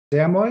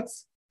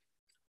epidermoids.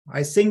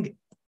 I think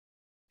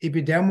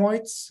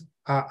epidermoids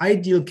are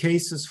ideal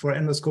cases for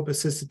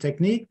endoscope-assisted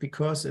technique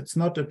because it's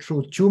not a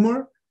true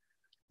tumor.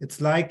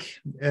 It's like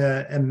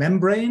a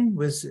membrane,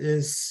 which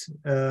is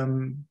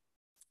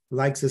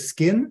like the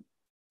skin,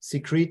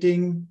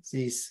 secreting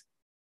these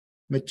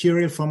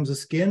material from the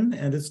skin,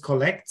 and it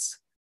collects,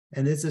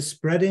 and it is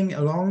spreading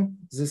along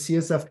the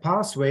CSF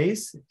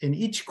pathways in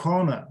each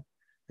corner.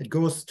 It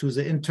goes to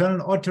the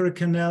internal auditory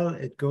canal,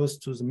 it goes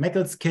to the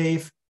Meckel's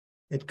cave,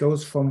 it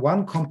goes from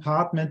one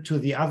compartment to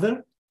the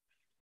other,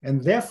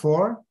 and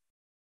therefore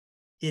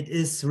it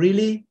is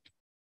really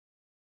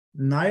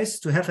nice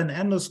to have an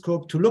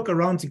endoscope to look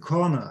around the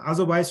corner.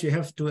 Otherwise, you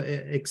have to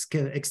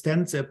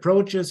extend the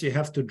approaches, you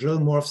have to drill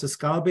more of the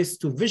skull base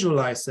to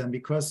visualize them,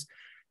 because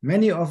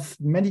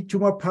many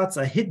tumor parts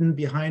are hidden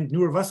behind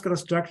neurovascular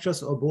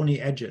structures or bony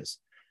edges.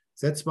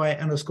 That's why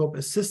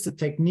endoscope-assisted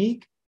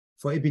technique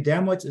for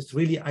epidermoids is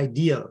really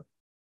ideal.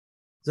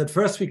 So at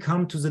first we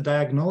come to the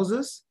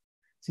diagnosis.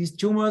 These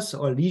tumors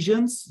or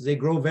lesions, they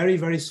grow very,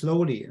 very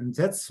slowly. And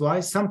that's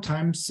why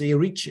sometimes they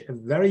reach a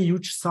very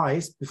huge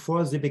size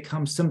before they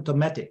become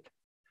symptomatic.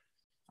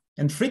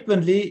 And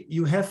frequently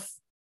you have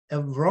a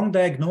wrong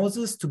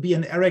diagnosis to be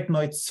an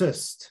arachnoid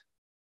cyst,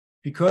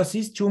 because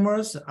these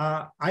tumors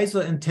are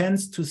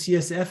iso-intense to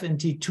CSF and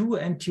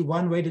T2 and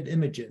T1 weighted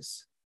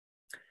images.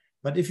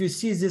 But if you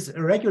see these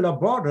irregular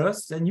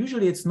borders, then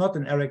usually it's not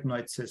an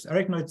arachnoid cyst.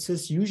 Arachnoid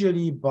cyst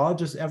usually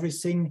bulges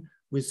everything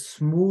with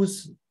smooth,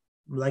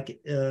 like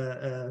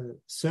a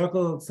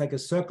circle, it's like a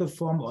circle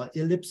form or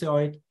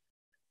ellipsoid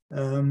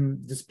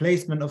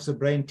displacement of the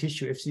brain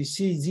tissue. If you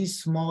see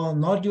these small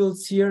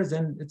nodules here,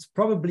 then it's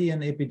probably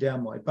an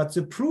epidermoid. But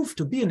the proof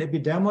to be an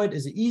epidermoid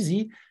is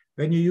easy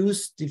when you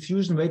use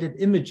diffusion weighted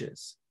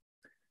images.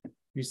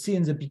 You see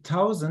in the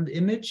B1000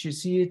 image, you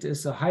see it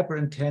as a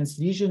hyperintense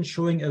lesion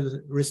showing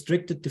a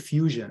restricted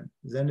diffusion.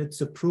 Then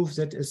it's a proof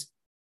that is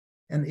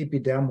an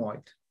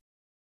epidermoid.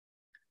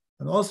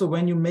 And also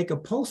when you make a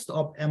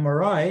post-op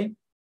MRI,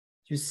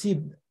 you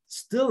see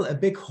still a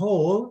big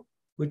hole,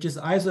 which is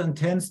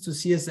iso-intense to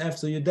CSF.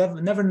 So you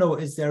never know,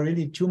 is there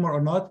really tumor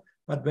or not?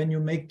 But when you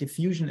make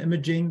diffusion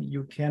imaging,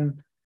 you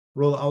can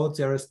rule out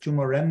there is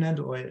tumor remnant,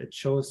 or it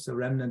shows the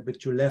remnant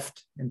which you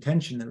left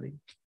intentionally.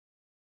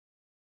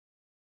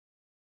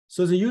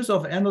 So the use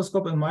of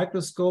endoscope and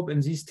microscope in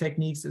these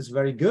techniques is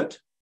very good.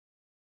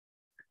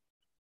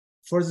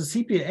 For the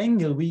CP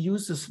angle, we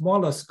use the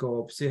smaller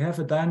scopes. They have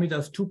a diameter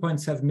of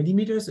 2.7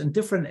 millimeters and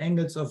different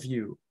angles of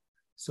view.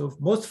 So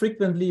most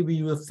frequently, we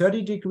use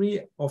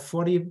 30-degree or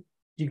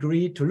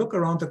 40-degree to look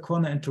around the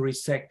corner and to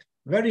resect.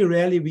 Very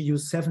rarely, we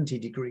use 70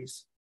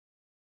 degrees.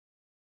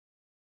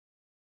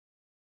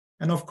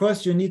 And of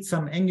course, you need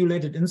some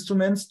angulated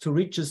instruments to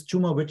reach this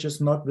tumor, which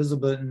is not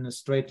visible in a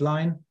straight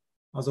line.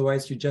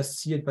 Otherwise, you just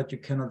see it, but you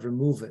cannot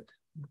remove it.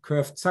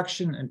 Curved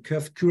suction and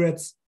curved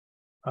curettes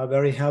are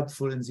very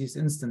helpful in these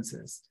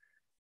instances.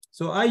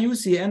 So I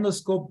use the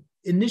endoscope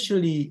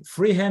initially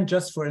freehand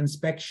just for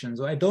inspection.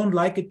 So I don't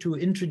like it to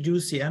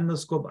introduce the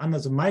endoscope under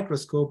the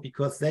microscope,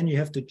 because then you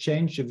have to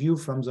change the view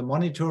from the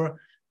monitor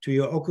to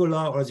your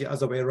ocular or the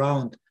other way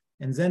around.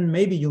 And then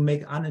maybe you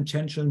make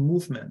unintentional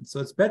movement. So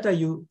it's better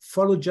you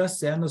follow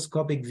just the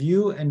endoscopic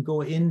view and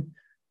go in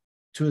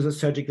to the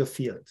surgical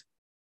field.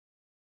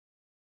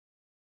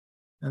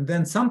 And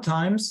then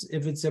sometimes,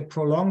 if it's a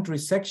prolonged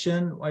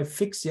resection, I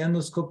fix the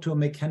endoscope to a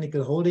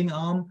mechanical holding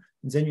arm,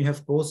 and then you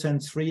have both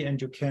hands free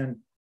and you can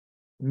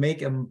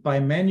make a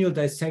bimanual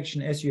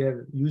dissection as you have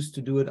used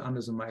to do it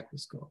under the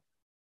microscope.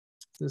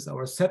 This is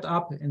our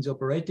setup in the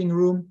operating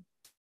room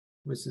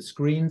with the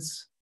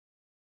screens.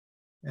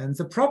 And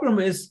the problem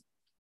is,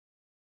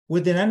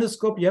 with an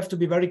endoscope, you have to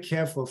be very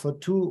careful for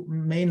two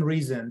main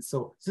reasons.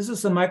 So this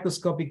is a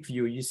microscopic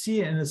view. You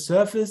see in the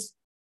surface,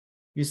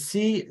 you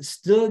see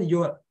still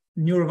your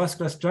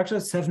neurovascular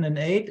structures 7 and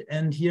 8,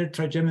 and here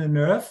trigeminal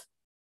nerve.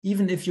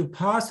 Even if you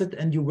pass it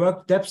and you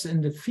work depths in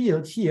the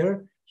field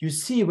here, you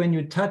see when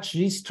you touch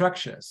these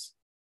structures.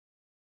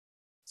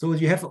 So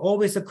you have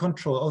always a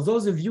control. Although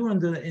the view in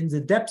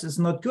the depths is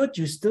not good,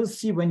 you still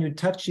see when you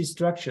touch these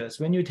structures.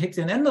 When you take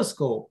an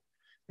endoscope,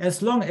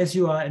 as long as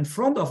you are in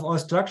front of all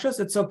structures,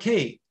 it's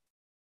okay.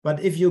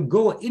 But if you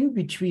go in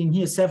between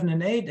here 7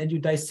 and 8 and you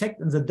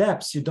dissect in the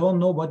depths, you don't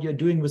know what you're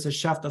doing with the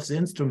shaft of the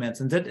instruments.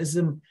 And that is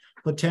a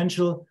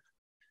potential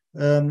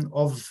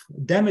of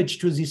damage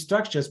to these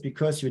structures,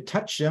 because you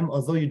touch them,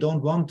 although you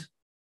don't want,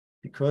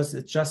 because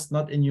it's just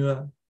not in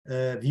your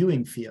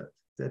viewing field.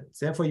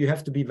 Therefore, you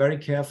have to be very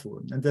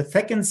careful. And the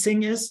second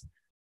thing is,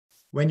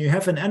 when you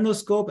have an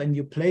endoscope and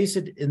you place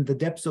it in the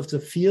depths of the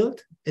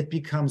field, it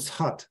becomes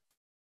hot.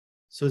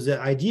 So the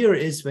idea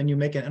is, when you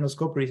make an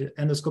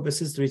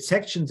endoscope-assisted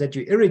resection, that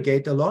you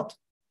irrigate a lot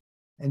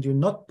and you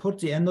not put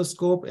the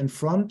endoscope in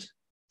front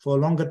for a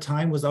longer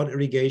time without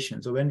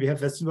irrigation. So when we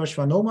have vestibular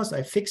schwannomas,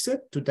 I fix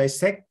it to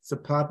dissect the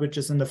part which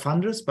is in the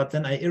fundus, but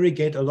then I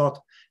irrigate a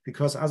lot,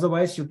 because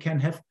otherwise you can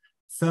have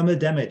thermal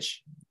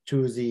damage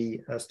to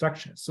the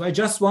structure. So I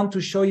just want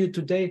to show you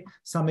today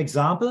some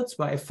examples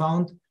where I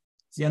found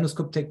the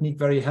endoscope technique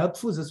very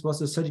helpful. This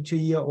was a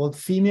 32-year-old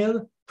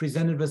female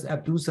presented with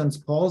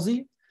abducens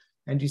palsy.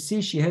 And you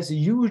see she has a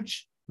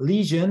huge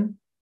lesion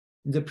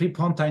in the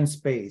prepontine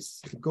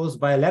space. It goes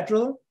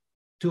bilateral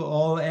to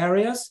all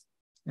areas,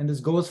 and this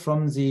goes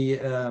from the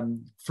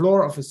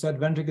floor of the third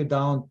ventricle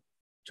down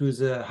to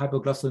the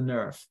hypoglossal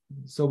nerve.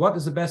 So what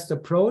is the best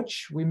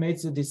approach? We made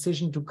the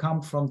decision to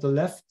come from the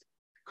left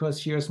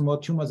because here's more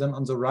tumor than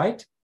on the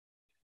right.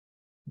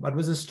 But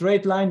with a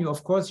straight line,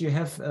 of course, you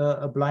have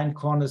a blind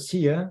corners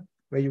here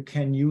where you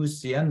can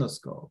use the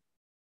endoscope.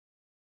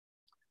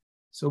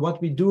 So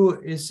what we do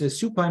is a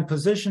supine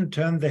position,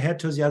 turn the head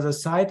to the other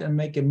side and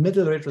make a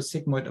middle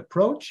retrosigmoid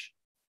approach.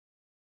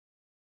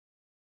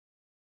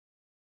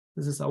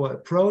 This is our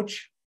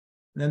approach.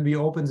 Then we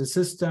open the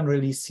cistern,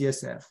 release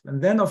CSF.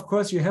 And then, of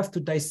course, you have to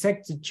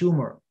dissect the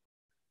tumor.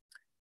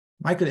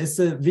 Michael, is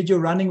the video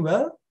running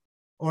well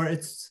or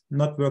it's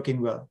not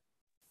working well?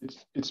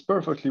 It's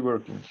perfectly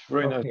working.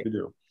 Very nice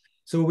video.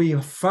 So we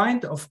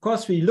find, of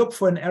course, we look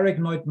for an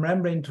arachnoid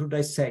membrane to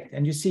dissect.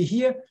 And you see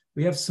here,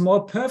 we have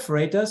small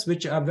perforators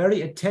which are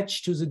very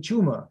attached to the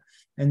tumor.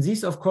 And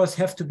these, of course,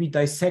 have to be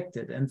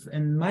dissected. And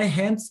in my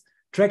hands,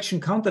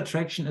 traction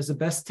countertraction is the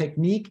best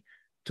technique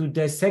to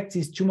dissect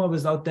these tumors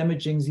without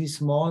damaging these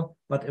small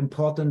but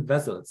important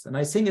vessels. And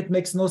I think it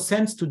makes no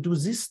sense to do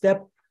this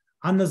step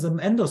under the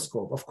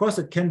endoscope. Of course,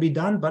 it can be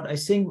done, but I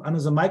think under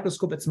the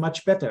microscope, it's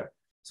much better.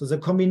 So the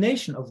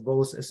combination of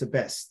both is the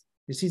best.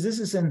 You see, this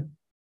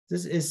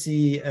is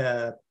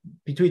the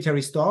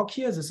pituitary stalk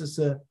here. This is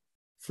the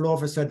floor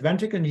of the third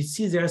ventricle. And you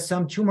see there is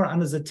some tumor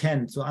under the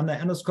tent. So under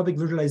endoscopic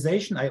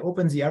visualization, I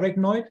open the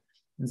arachnoid,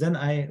 and then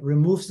I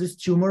remove this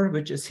tumor,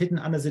 which is hidden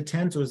under the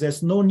tent. So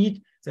there's no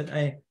need that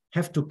I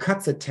have to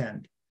cut the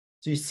tent.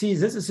 So you see,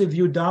 this is a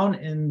view down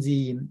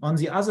on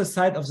the other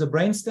side of the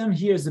brainstem.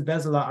 Here is the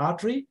basilar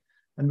artery.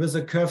 And with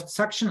a curved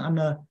suction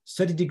under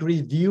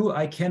 30-degree view,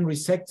 I can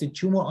resect the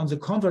tumor on the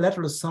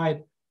contralateral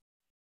side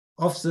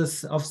of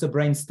the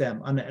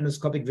brainstem under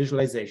endoscopic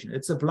visualization.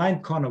 It's a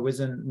blind corner with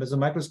a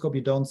microscope,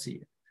 you don't see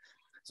it.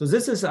 So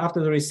this is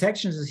after the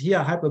resection. This is here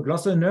a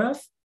hypoglossal nerve.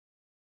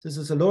 This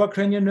is a lower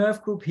cranial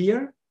nerve group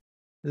here.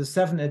 This is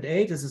 7 and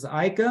 8. This is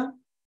Ica.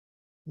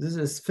 This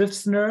is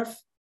fifth nerve.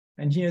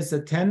 And here is the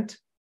tent.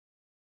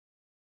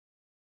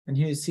 And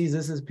here you see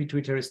this is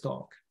pituitary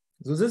stalk.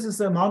 So this is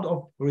the amount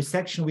of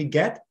resection we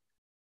get.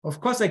 Of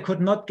course, I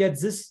could not get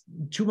this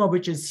tumor,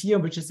 which is here,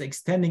 which is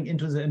extending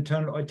into the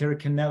internal aortic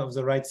canal of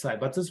the right side.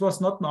 But this was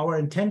not our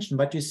intention.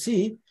 But you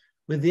see,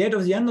 with the aid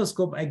of the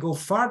endoscope, I go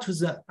far to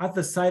the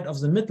other side of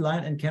the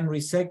midline and can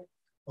resect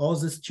all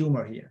this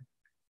tumor here.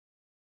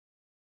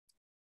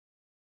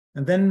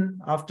 And then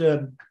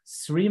after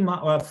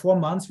 4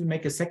 months, we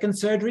make a second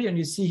surgery. And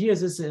you see here,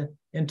 this is an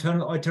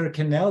internal aortic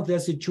canal.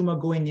 There's a tumor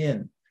going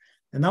in.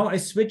 And now I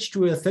switch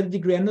to a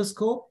 30-degree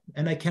endoscope,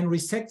 and I can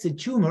resect the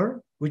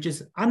tumor, which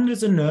is under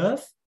the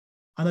nerve,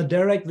 under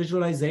direct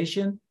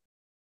visualization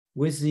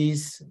with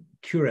these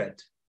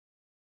curette.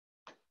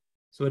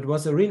 So it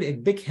was a really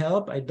big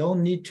help. I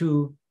don't need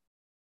to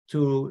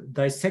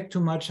dissect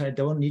too much. I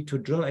don't need to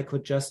drill. I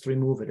could just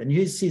remove it. And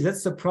you see,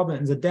 that's the problem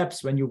in the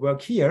depths when you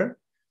work here.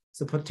 It's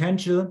the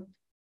potential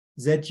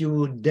that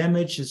you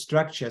damage the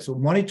structure. So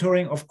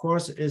monitoring, of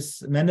course,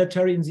 is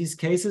mandatory in these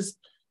cases.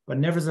 But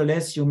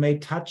nevertheless, you may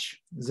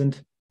touch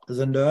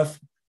the nerve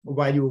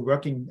while you're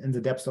working in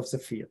the depths of the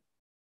field.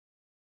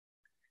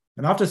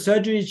 And after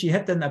surgery, she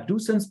had an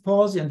abducens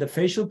palsy and a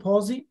facial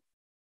palsy.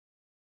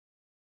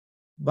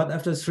 But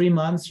after 3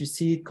 months, you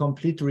see it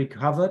completely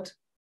recovered.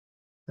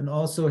 And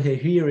also her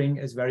hearing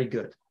is very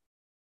good.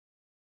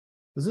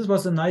 So this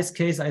was a nice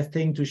case, I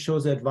think, to show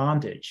the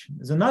advantage.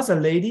 There's another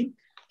lady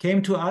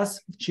came to us.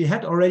 She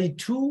had already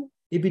 2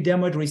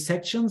 epidermoid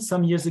resections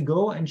some years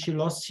ago, and she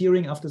lost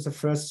hearing after the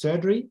first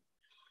surgery.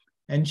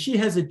 And she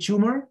has a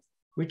tumor,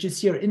 which is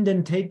here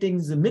indentating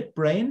the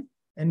midbrain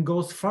and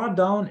goes far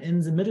down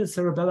in the middle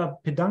cerebellar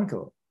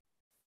peduncle.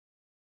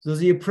 So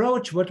the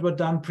approach, what was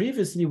done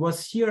previously,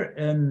 was here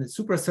a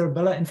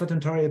supracerebellar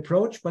inferotentorial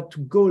approach, but to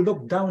go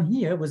look down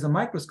here with a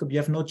microscope, you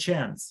have no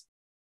chance.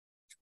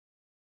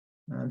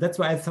 That's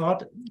why I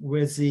thought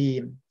with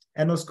the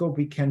endoscope,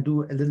 we can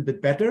do a little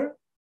bit better.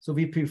 So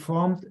we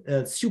performed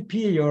a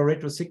superior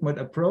retrosigmoid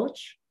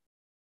approach,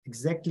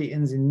 exactly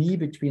in the knee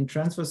between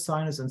transverse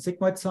sinus and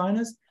sigmoid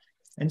sinus.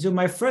 And so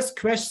my first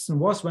question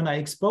was, when I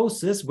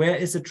exposed this, where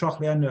is the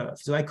trochlear nerve?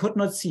 So I could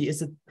not see,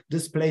 is it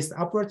displaced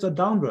upwards or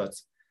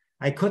downwards?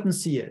 I couldn't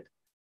see it.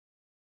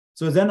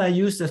 So then I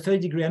used a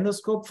 30-degree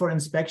endoscope for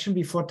inspection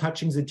before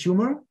touching the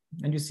tumor.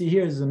 And you see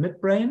here is the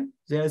midbrain,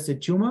 there is the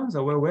tumor.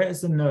 So where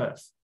is the nerve?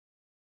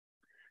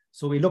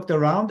 So we looked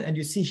around, and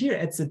you see here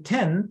at the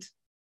tent,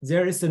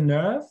 there is a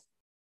nerve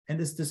and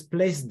is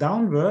displaced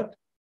downward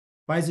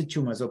by the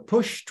tumor, so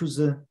push to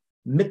the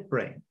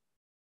midbrain.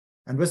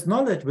 And with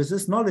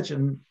this knowledge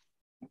in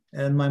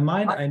my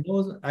mind, I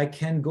know I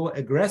can go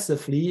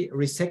aggressively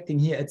resecting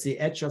here at the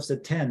edge of the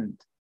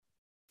tent.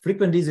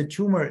 Frequently, the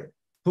tumor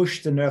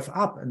pushes the nerve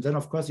up, and then,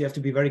 of course, you have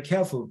to be very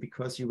careful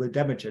because you will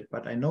damage it.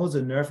 But I know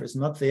the nerve is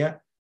not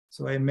there,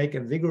 So I make a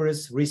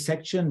vigorous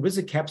resection with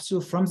a capsule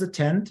from the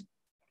tent.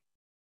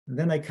 And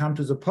then I come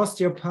to the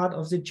posterior part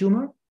of the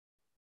tumor.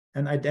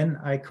 And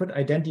I could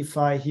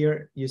identify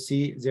here, you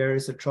see, there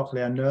is a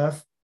trochlear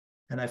nerve,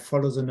 and I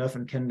follow the nerve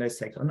and can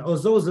dissect. And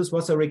although this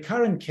was a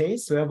recurrent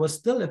case, there was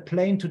still a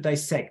plane to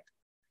dissect.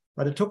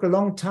 But it took a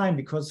long time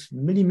because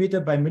millimeter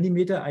by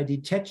millimeter, I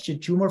detached the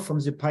tumor from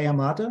the pia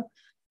mater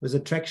with a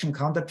traction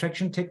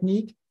counter-traction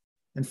technique.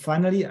 And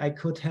finally, I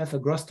could have a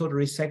gross total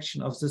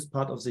resection of this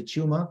part of the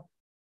tumor,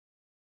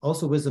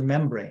 also with a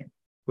membrane,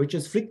 which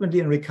is frequently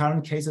in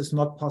recurrent cases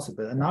not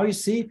possible. And now you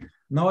see,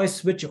 now I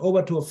switch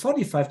over to a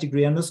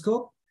 45-degree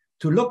endoscope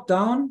to look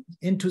down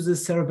into the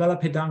cerebellar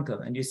peduncle.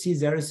 And you see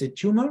there is a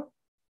tumor.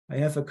 I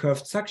have a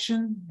curved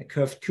suction, a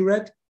curved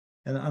curette,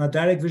 and on a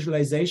direct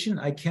visualization,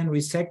 I can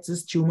resect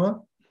this tumor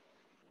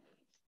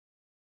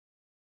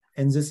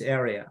in this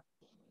area.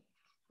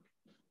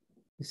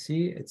 You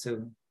see, it's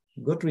a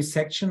good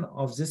resection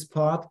of this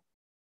part,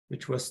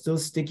 which was still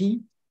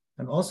sticky.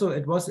 And also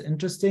it was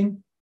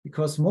interesting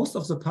because most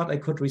of the part I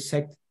could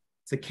resect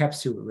the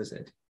capsule with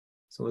it.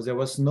 So there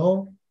was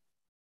no,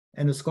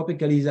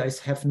 endoscopically, I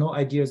have no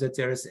idea that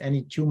there is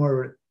any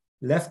tumor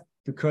left,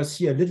 because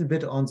here a little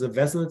bit on the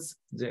vessels,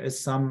 there is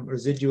some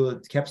residual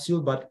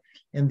capsule, but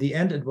in the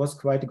end, it was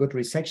quite a good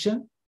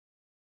resection.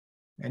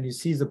 And you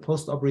see the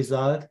post-op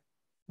result.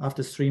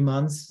 After 3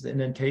 months, the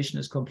indentation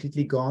is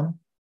completely gone.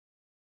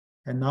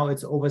 And now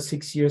it's over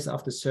 6 years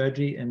after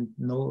surgery and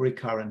no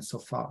recurrence so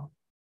far.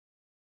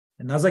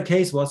 Another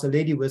case was a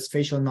lady with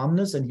facial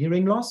numbness and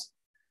hearing loss.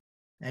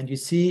 And you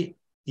see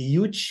a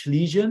huge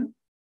lesion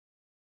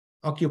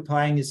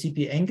occupying the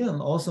CP angle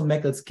and also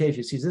Meckel's cave.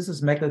 You see, this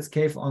is Meckel's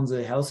cave on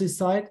the healthy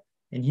side.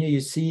 And here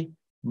you see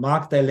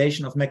marked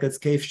dilation of Meckel's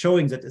cave,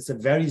 showing that it's a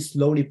very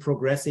slowly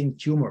progressing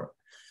tumor.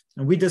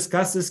 And we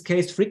discuss this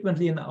case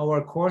frequently in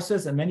our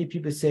courses, and many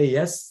people say,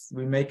 yes,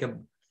 we make a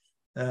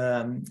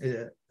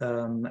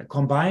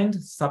combined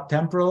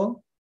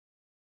subtemporal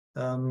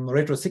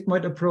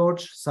retrosigmoid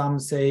approach. Some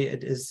say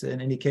it is an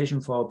indication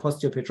for a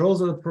posterior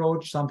petrosal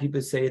approach. Some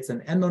people say it's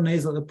an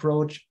endonasal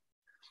approach.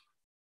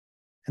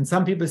 And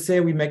some people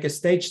say we make a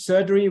stage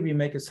surgery, we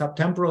make a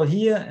subtemporal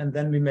here, and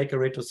then we make a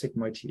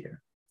retrosigmoid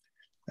here.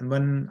 And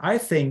when I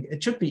think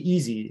it should be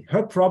easy,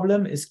 her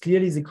problem is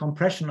clearly the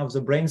compression of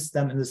the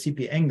brainstem in the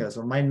CP angle.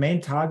 So my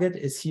main target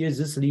is here,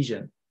 this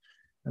lesion.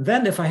 And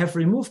then if I have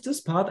removed this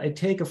part, I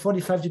take a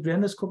 45-degree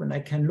endoscope and I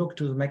can look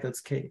to the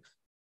Meckel's cave.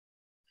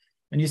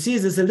 And you see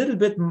this is a little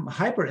bit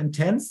hyper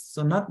intense,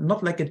 so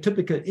not like a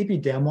typical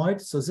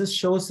epidermoid. So this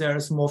shows there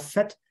is more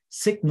fat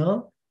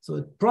signal. So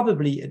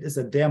it is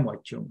a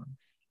dermoid tumor.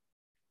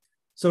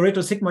 So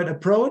retrosigmoid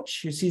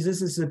approach, you see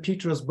this is a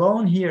petrous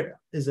bone. Here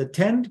is a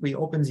tent. We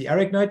open the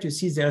arachnoid. You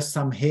see there's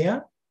some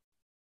hair,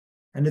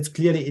 and it's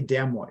clearly a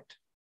dermoid.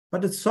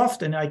 But it's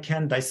soft, and I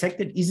can dissect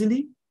it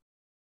easily.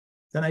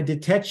 Then I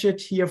detach it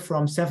here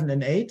from 7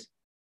 and 8.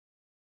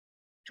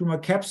 Tumor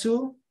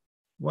capsule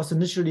was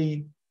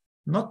initially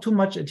not too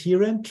much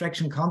adherent.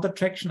 Traction,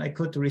 counter-traction, I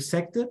could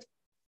resect it.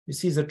 You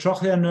see the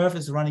trochlear nerve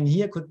is running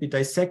here, could be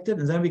dissected.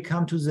 And then we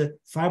come to the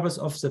fibers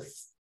of the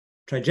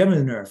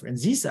trigeminal nerve. And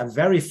these are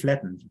very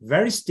flattened,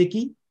 very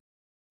sticky.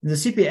 In the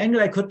CP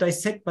angle, I could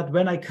dissect, but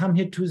when I come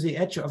here to the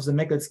edge of the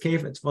Meckel's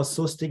cave, it was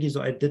so sticky,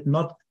 so I did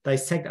not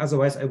dissect.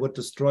 Otherwise, I would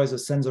destroy the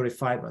sensory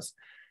fibers.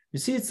 You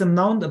see, it's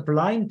now a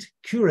blind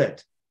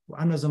curette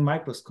under the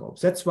microscope.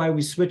 That's why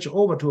we switch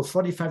over to a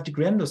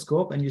 45-degree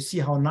endoscope, and you see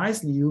how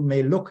nicely you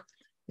may look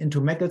into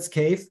Meckel's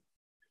cave.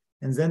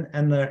 And then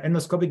under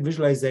endoscopic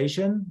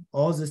visualization,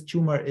 all this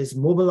tumor is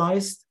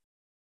mobilized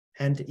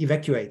and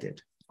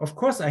evacuated. Of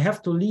course, I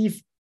have to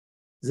leave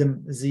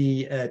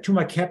the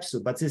tumor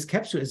capsule, but this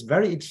capsule is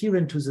very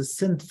adherent to the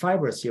thin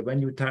fibers here.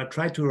 When you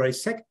try to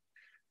resect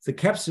the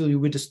capsule, you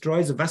will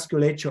destroy the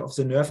vasculature of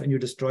the nerve, and you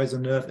destroy the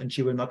nerve, and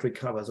she will not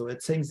recover. So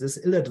it thinks it's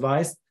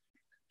ill-advised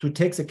to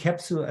take the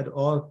capsule at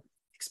all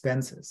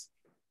expenses.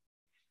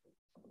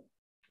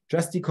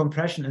 Just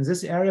decompression in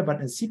this area,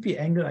 but in CP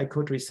angle, I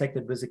could resect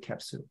it with the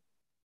capsule.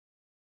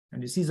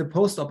 And you see the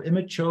post-op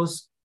image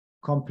shows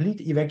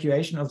complete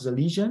evacuation of the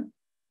lesion,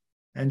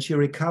 and she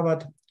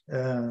recovered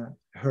her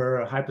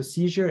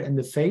hypoesthesia in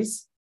the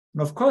face.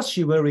 And of course,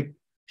 she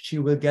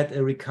will get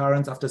a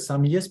recurrence after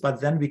some years,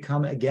 but then we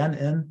come again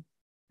in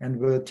and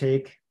will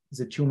take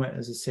the tumor in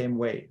the same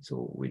way.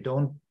 So we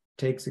don't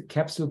take the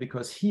capsule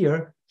because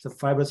here the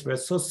fibers were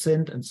so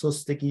thin and so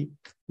sticky,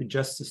 we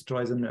just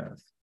destroy the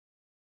nerve.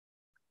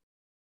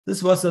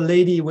 This was a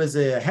lady with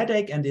a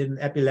headache and an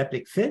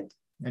epileptic fit.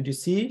 And you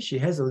see, she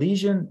has a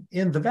lesion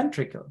in the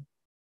ventricle,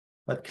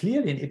 but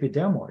clearly an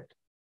epidermoid.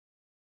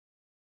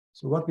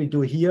 So what we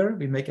do here,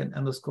 we make an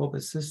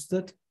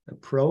endoscope-assisted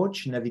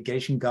approach,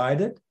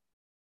 navigation-guided,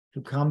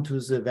 to come to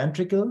the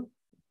ventricle.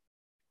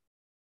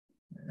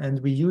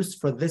 And we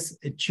used for this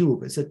a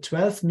tube. It's a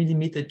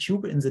 12-millimeter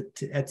tube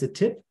at the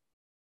tip.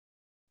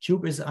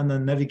 Tube is under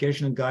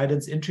navigational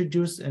guidance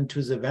introduced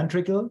into the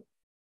ventricle.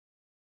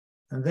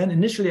 And then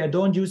initially, I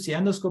don't use the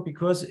endoscope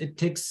because it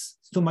takes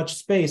too much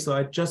space. So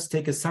I just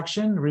take a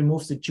suction,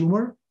 remove the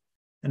tumor.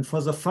 And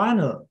for the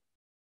final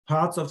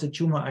parts of the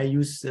tumor, I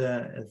use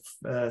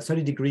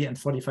 30-degree and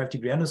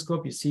 45-degree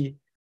endoscope. You see,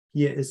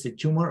 here is the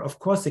tumor. Of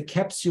course, the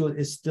capsule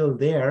is still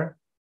there.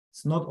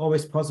 It's not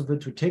always possible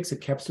to take the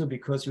capsule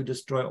because you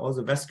destroy all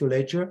the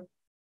vasculature.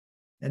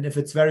 And if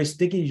it's very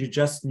sticky, you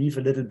just leave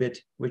a little bit,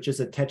 which is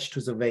attached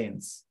to the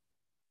veins.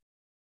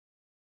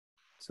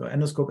 So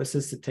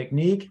endoscope-assisted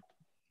technique.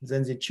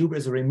 Then the tube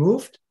is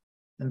removed.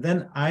 And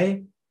then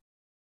I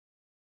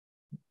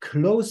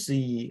close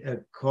the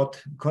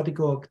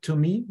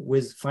corticotomy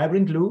with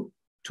fibrin glue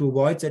to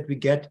avoid that we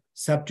get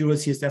subdural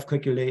CSF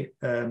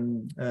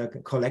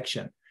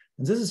collection.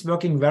 And this is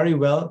working very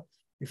well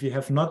if you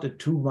have not a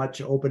too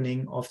much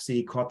opening of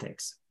the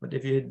cortex. But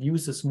if you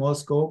use a small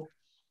scope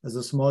as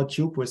a small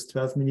tube with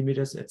 12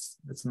 millimeters,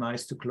 it's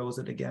nice to close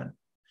it again.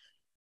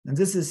 And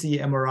this is the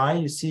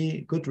MRI. You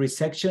see good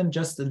resection,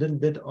 just a little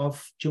bit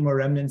of tumor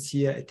remnants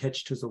here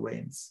attached to the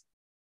veins.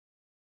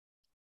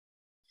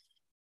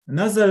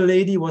 Another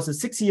lady was a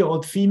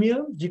 6-year-old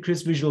female,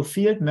 decreased visual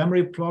field,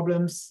 memory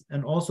problems,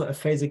 and also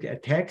aphasic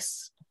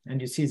attacks.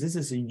 And you see this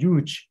is a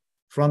huge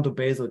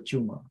frontobasal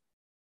tumor.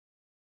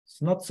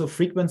 It's not so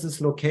frequent,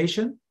 this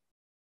location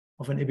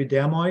of an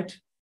epidermoid.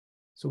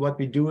 So what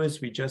we do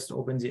is we just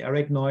open the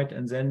arachnoid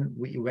and then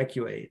we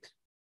evacuate.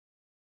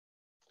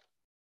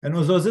 And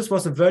although this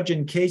was a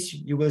virgin case,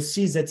 you will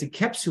see that the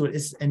capsule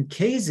is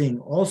encasing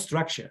all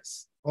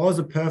structures, all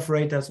the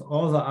perforators,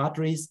 all the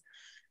arteries.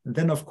 And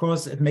then, of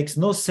course, it makes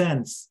no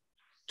sense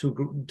to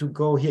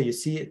go here. You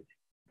see,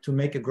 to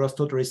make a gross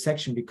total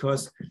resection,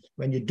 because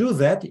when you do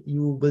that,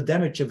 you will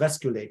damage the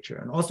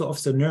vasculature and also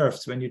of the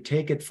nerves. When you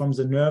take it from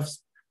the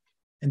nerves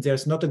and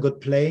there's not a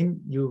good plane,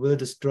 you will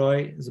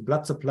destroy the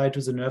blood supply to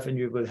the nerve and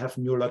you will have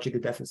neurological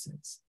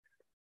deficits.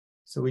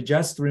 So we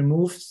just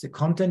remove the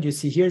content. You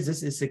see here,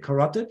 this is the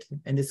carotid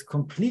and it's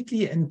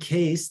completely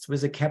encased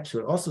with a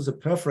capsule. Also the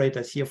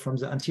perforators here from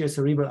the anterior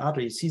cerebral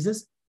artery. You see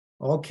this?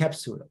 All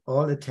capsule,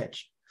 all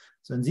attached.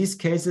 So in these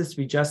cases,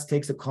 we just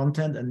take the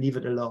content and leave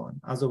it alone.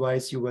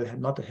 Otherwise, you will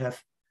not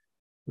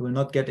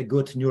get a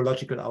good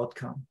neurological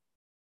outcome.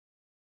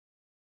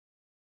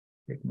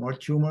 Take more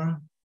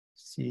tumor,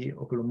 see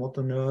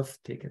oculomotor nerve,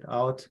 take it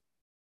out,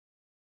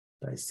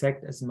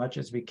 dissect as much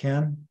as we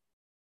can.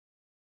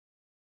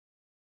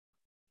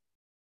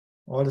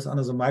 All this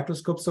under the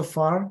microscope so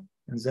far.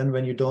 And then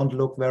when you don't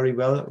look very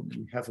well,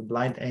 you have a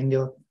blind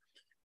angle.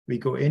 We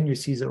go in, you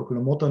see the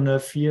oculomotor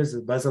nerve here,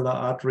 the basilar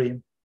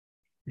artery.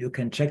 You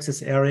can check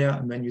this area,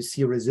 and when you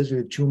see a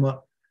residual tumor,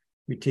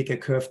 we take a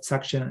curved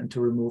suction and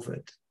to remove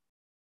it.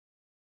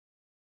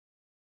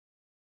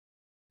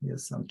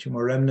 Here's some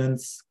tumor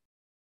remnants,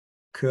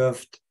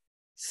 curved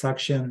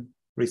suction,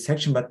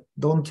 resection, but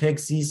don't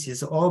take these.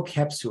 It's all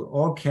capsule,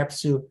 all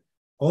capsule.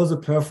 All the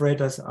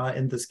perforators are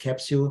in this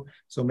capsule,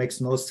 so it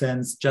makes no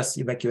sense, just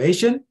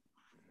evacuation.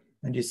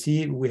 And you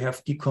see, we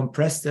have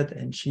decompressed it,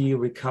 and she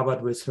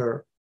recovered with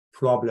her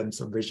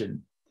problems of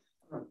vision.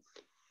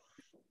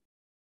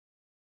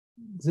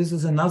 This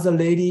is another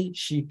lady.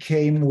 She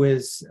came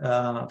with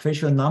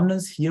facial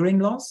numbness, hearing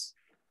loss.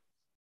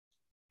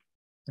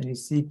 And you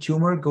see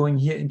tumor going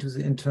here into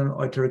the internal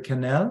auditory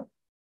canal.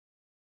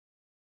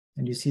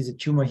 And you see the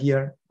tumor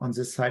here on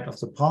this side of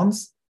the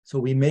pons. So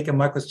we make a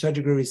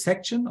microsurgical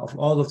resection of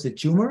all of the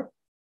tumor.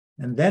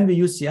 And then we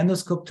use the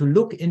endoscope to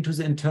look into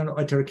the internal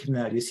auditory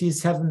canal. You see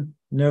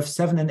nerves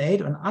 7 and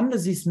 8. And under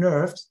these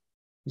nerves,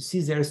 you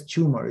see there is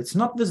tumor. It's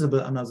not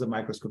visible under the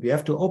microscope. You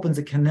have to open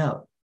the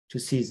canal to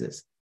see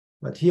this.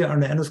 But here on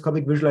the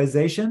endoscopic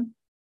visualization,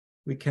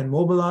 we can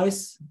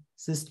mobilize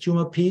this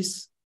tumor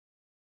piece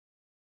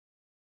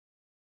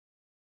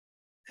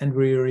and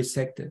we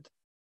resect it.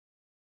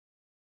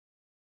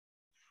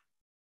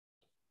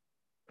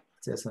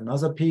 There's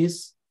another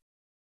piece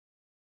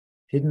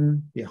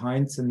hidden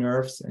behind the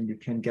nerves and you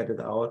can get it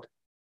out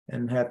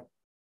and have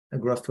a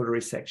gross total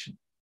resection.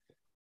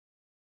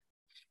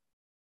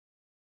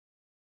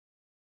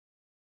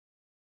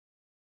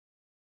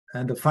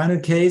 And the final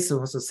case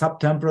was a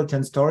subtemporal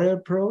tensorial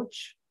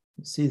approach.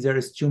 You see there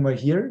is tumor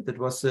here. That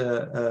was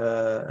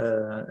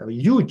a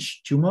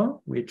huge tumor,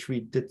 which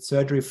we did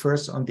surgery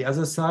first on the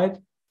other side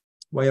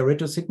via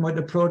retrosigmoid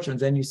approach. And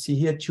then you see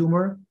here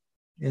tumor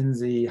in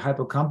the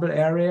hippocampal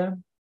area.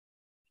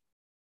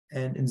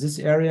 And in this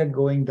area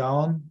going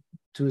down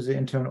to the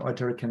internal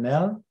auditory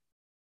canal.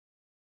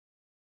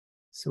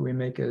 So we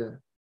make a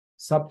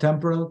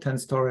subtemporal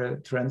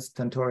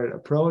tentorial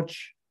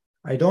approach.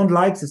 I don't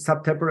like the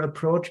subtemporal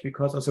approach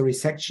because of the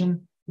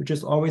resection, which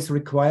is always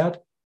required.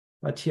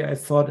 But here I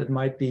thought it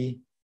might be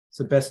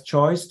the best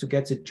choice to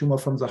get the tumor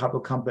from the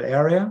hippocampal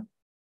area.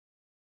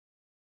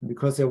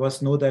 Because there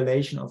was no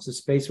dilation of the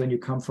space when you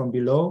come from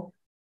below,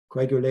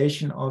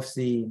 coagulation of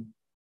the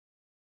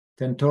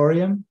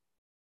tentorium,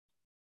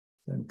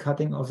 then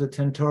cutting of the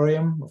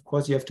tentorium. Of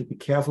course, you have to be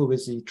careful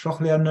with the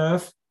trochlear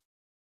nerve.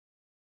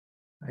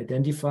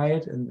 Identify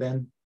it, and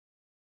then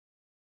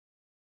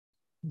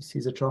you see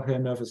the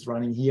trochlear nerve is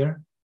running here.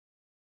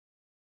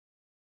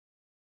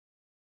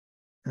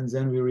 And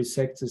then we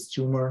resect this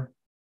tumor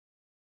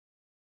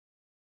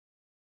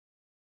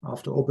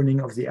after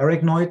opening of the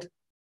arachnoid.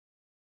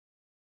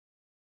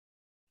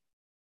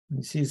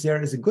 You see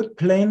there is a good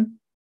plane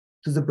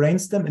to the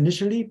brainstem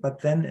initially,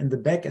 but then in the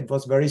back it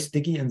was very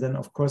sticky. And then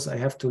of course I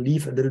have to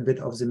leave a little bit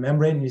of the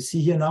membrane. You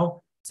see here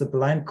now, it's a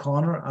blind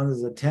corner under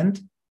the tent.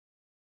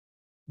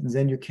 And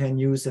then you can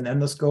use an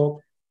endoscope,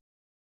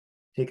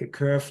 take a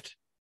curved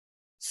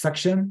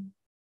suction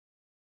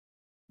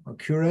or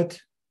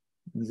curette,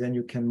 and then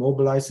you can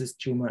mobilize this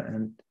tumor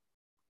and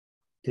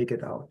take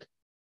it out.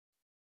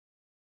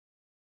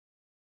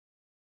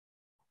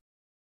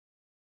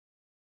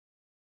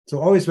 So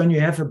always when you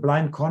have a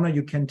blind corner,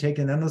 you can take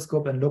an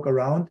endoscope and look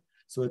around.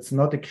 So it's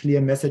not a clear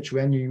message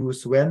when you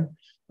use when,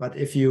 but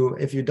if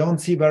you don't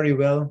see very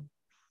well,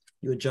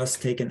 you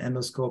just take an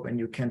endoscope and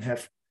you can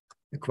have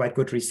a quite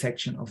good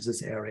resection of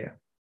this area.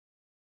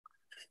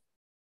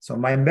 So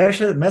my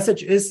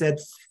message is that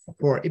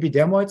for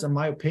epidermoids, in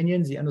my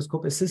opinion, the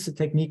endoscope-assisted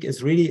technique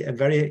is really a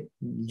very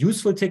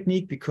useful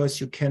technique because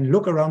you can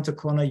look around the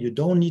corner. You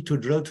don't need to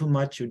drill too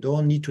much. You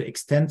don't need to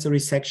extend the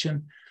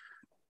resection.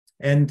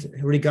 And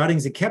regarding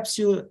the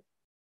capsule,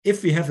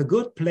 if we have a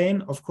good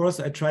plane, of course,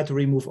 I try to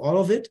remove all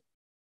of it.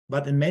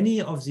 But in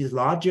many of these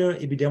larger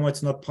epidermoids,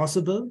 it's not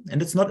possible,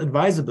 and it's not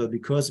advisable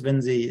because when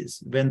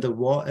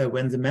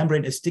the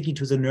membrane is sticky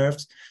to the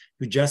nerves,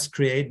 you just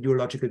create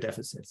neurological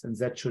deficits, and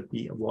that should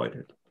be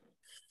avoided.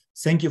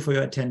 Thank you for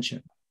your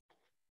attention.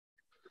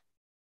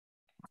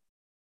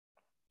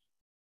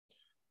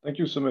 Thank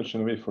you so much,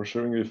 Henri, for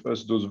sharing with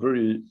us those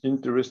very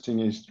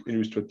interesting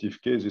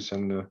illustrative cases.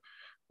 And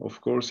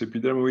of course,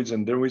 epidermoids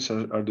and dermoids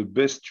are the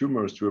best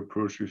tumors to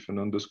approach with an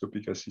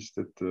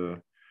endoscopic-assisted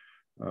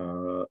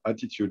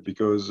attitude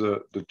because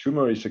the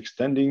tumor is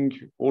extending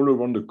all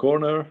around the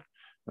corner.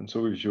 And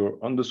so with your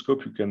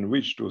endoscope, you can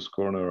reach those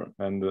corners.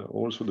 And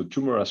also the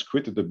tumor has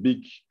created a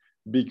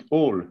big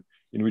hole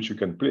in which you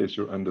can place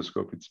your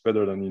endoscope. It's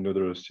better than in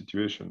other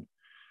situation.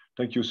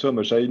 Thank you so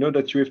much. I know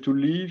that you have to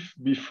leave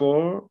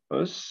before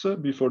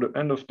the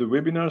end of the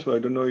webinar. So I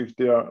don't know if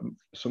there are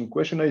some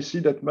questions. I see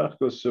that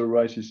Marcos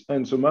raised his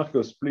hand. So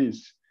Marcos,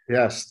 please.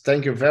 Yes,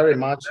 thank you very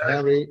much,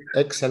 Henri.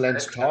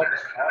 Excellent talk.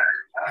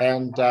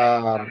 And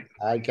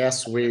I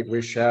guess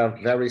we share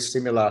very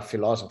similar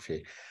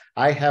philosophy.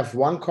 I have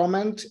one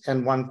comment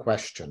and one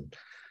question.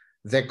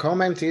 The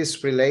comment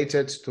is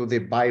related to the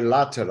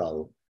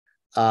bilateral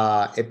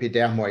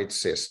epidermoid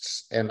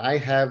cysts. And I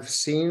have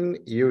seen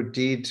you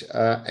did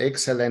an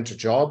excellent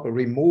job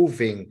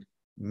removing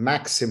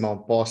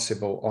maximum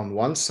possible on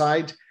one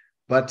side,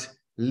 but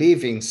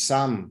leaving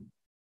some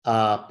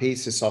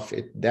pieces of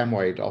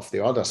epidermoid of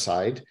the other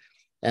side,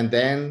 and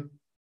then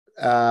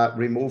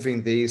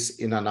removing these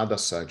in another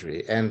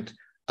surgery. And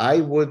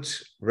I would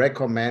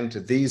recommend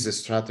this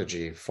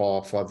strategy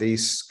for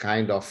these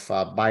kind of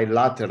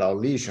bilateral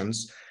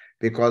lesions,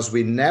 because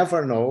we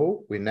never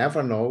know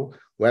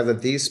whether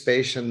this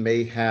patient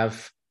may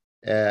have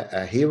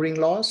a hearing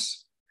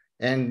loss.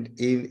 And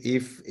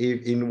if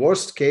in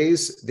worst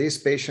case, this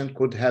patient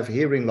could have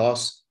hearing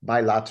loss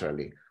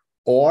bilaterally.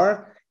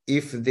 Or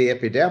if the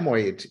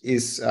epidermoid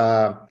is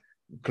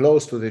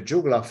close to the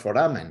jugular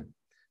foramen,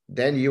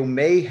 then you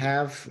may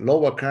have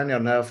lower cranial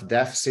nerve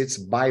deficits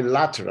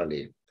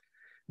bilaterally,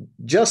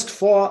 just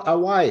for a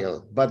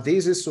while, but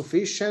this is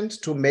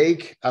sufficient to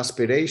make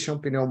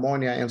aspiration,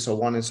 pneumonia, and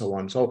so on and so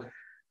on. So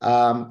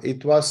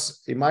it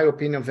was, in my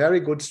opinion, very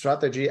good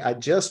strategy. I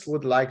just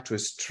would like to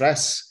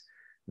stress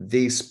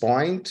this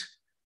point.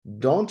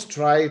 Don't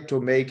try to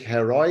make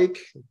heroic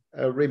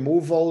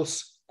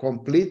removals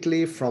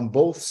completely from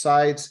both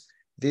sides.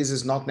 This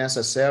is not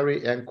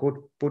necessary and could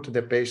put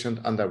the patient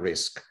under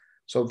risk.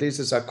 So this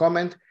is a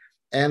comment.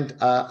 And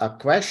a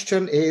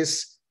question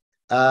is,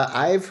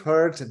 I've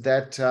heard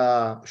that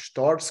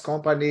Storz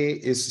company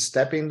is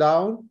stepping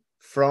down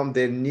from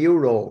the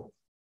neuro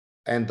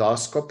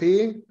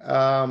endoscopy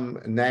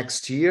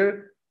next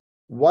year.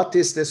 What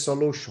is the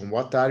solution?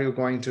 What are you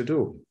going to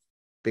do?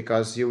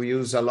 Because you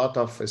use a lot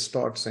of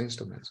Storz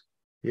instruments.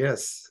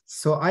 Yes.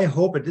 So I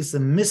hope it is a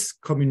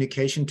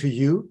miscommunication to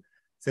you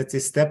that they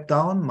step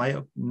down.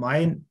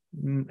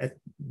 At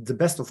the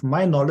best of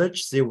my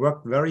knowledge, they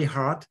worked very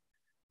hard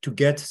to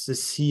get the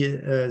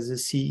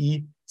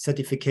CE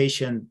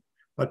certification,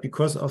 but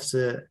because of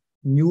the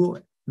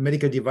new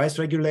medical device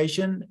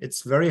regulation,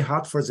 it's very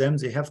hard for them.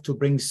 They have to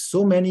bring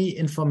so many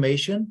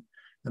information,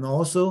 and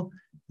also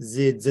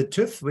the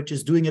TÜV, which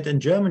is doing it in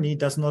Germany,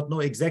 does not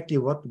know exactly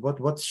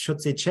what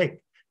should they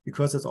check,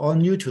 because it's all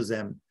new to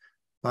them.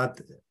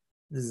 But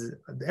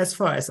as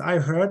far as I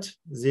heard,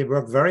 they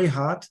work very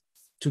hard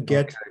to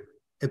get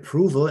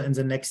approval in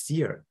the next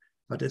year.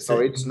 But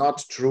it's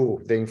not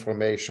true, the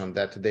information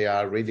that they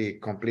are really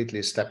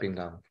completely stepping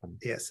down from.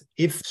 Yes,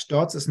 if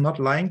Storz is not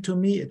lying to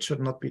me, it should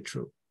not be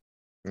true.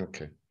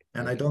 Okay.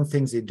 And I don't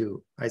think they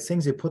do. I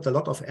think they put a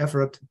lot of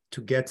effort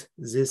to get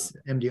this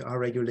MDR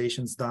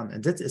regulations done.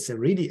 And that is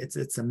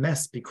it's a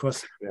mess,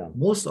 because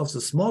most of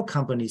the small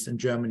companies in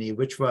Germany,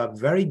 which were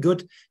very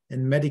good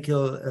in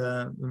medical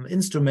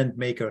instrument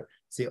maker,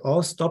 they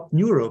all stopped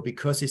neuro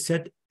because they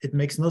said it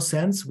makes no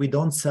sense. We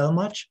don't sell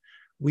much.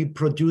 We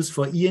produce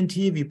for ENT,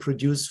 we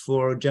produce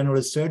for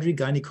general surgery,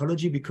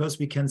 gynecology, because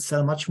we can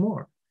sell much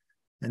more.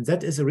 And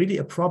that is really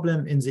a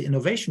problem in the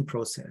innovation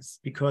process,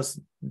 because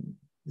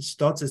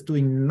STOTS is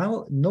doing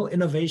no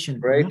innovation.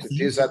 Great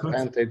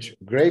disadvantage.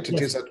 Great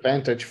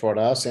disadvantage for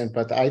us,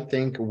 but I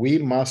think we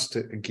must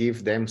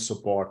give them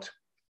support.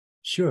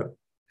 Sure.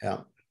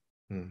 Yeah.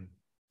 Mm-hmm.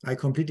 I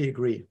completely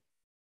agree.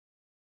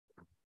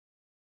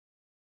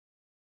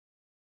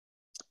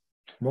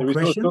 More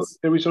questions?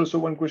 There is also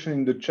one question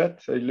in the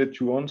chat. I'll let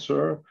you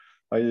answer.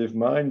 I have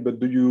mine, but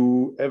do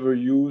you ever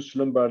use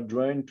lumbar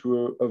drain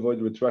to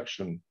avoid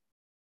retraction?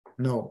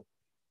 No,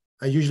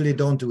 I usually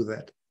don't do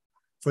that.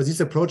 For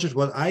these approaches,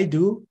 what I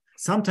do,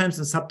 sometimes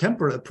a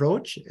subtemporal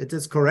approach, it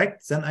is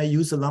correct, then I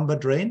use a lumbar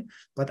drain,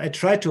 but I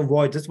try to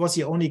avoid. This was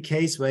the only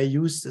case where I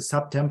used a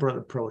subtemporal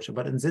approach.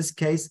 But in this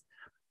case,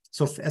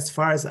 so as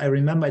far as I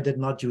remember, I did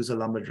not use a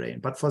lumbar drain.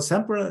 But for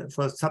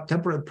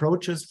subtemporal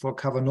approaches, for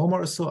cavernoma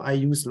or so, I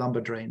use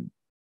lumbar drain.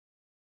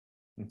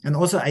 And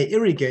also I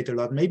irrigate a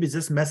lot. Maybe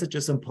this message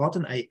is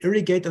important. I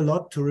irrigate a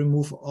lot to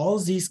remove all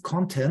these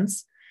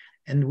contents.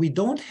 And we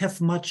don't have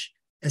much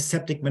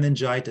aseptic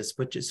meningitis,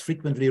 which is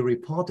frequently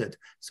reported.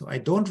 So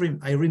I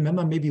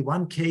remember maybe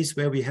one case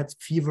where we had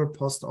fever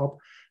post-op,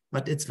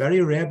 but it's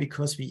very rare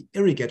because we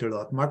irrigate a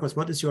lot. Marcus,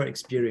 what is your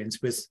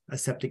experience with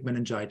aseptic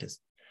meningitis?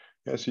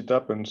 Yes, it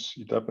happens.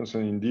 It happens,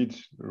 and indeed,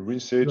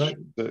 research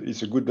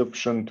is a good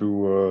option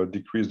to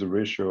decrease the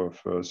ratio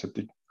of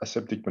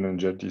aseptic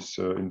meningitis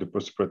in the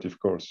postoperative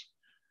course.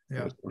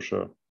 Yeah, yes, for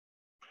sure.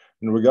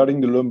 And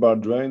regarding the lumbar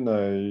drain,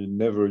 I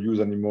never use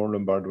any more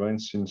lumbar drain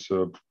since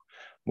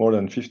more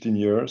than 15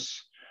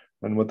 years.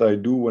 And what I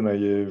do when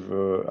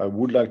I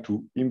would like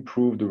to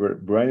improve the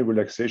brain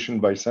relaxation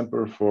by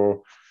sample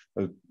for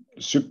a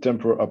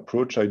subtemporal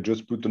approach, I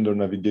just put under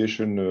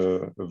navigation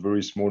a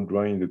very small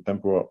drain in the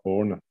temporal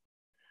horn.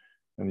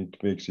 And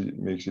it makes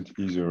it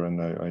easier. And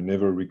I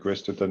never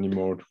requested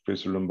anymore to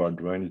place a lumbar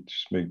drain.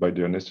 It's made by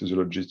the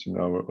anesthesiologist in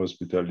our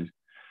hospital.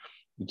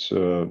 It's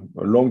a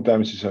long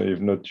time since I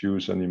have not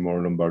used any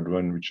more lumbar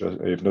drain, which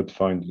I have not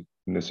found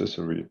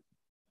necessary.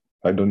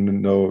 I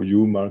don't know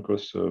you,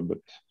 Marcos, but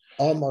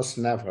almost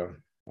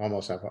never.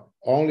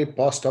 Only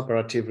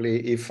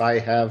post-operatively, if I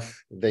have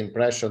the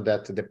impression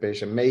that the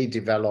patient may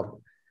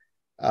develop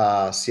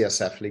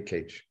CSF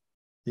leakage.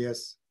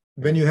 Yes.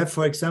 When you have,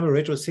 for example,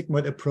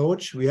 retrosigmoid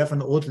approach, we have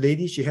an old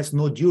lady, she has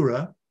no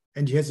dura,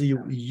 and she has a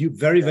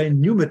very, very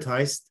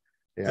pneumatized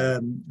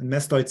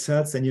mastoid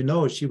cells, and you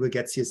know she will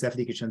get CSF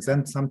leakage, and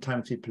then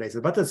sometimes we place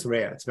it, but it's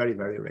rare. It's very,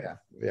 very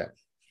rare. Yeah.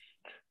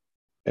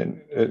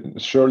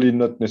 And surely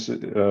not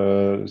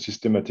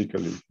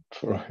systematically,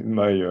 in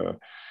my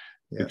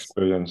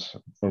experience,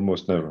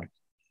 almost never.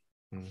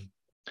 Mm.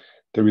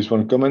 There is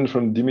one comment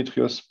from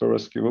Dimitrios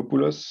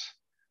Paraskeropoulos.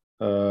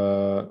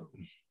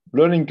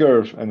 Learning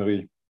curve,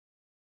 Henry.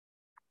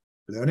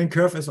 Learning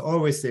curve is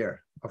always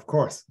there, of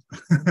course.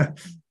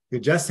 You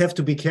just have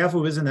to be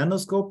careful with an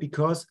endoscope,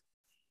 because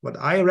what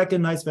I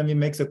recognize when we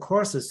make the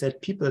courses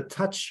that people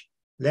touch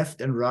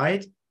left and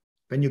right.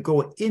 When you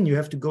go in, you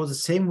have to go the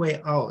same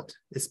way out,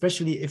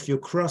 especially if you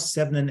cross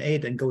 7 and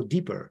 8 and go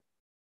deeper.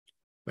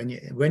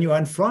 When you are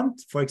in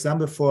front, for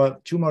example, for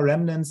tumor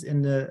remnants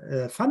in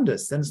the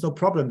fundus, then it's no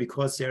problem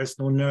because there is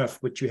no nerve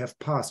which you have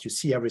passed. You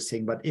see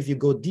everything. But if you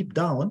go deep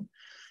down,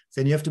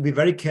 then you have to be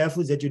very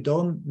careful that you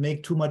don't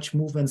make too much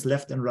movements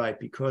left and right,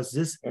 because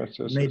this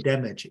may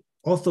damage.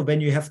 Also,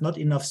 when you have not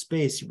enough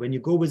space, when you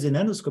go with an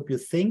endoscope, you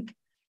think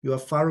you are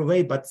far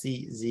away, but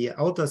the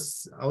outer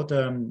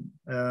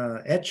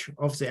edge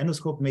of the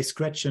endoscope may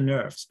scratch the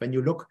nerves. When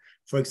you look,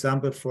 for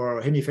example,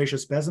 for hemifacial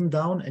spasm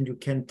down, and you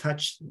can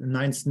touch the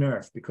 9th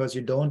nerve because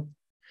you don't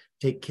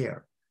take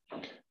care.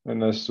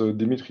 And as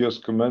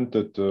Dimitrios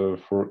commented,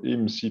 for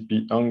him,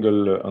 CP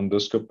angle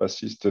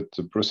endoscope-assisted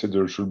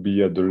procedure should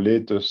be at the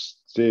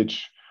latest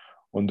stage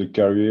on the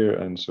career,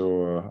 and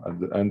so at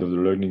the end of the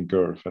learning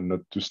curve, and not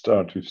to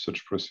start with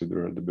such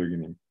procedure at the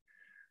beginning.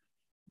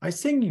 I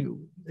think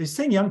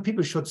young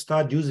people should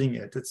start using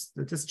it.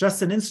 It's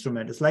just an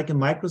instrument. It's like a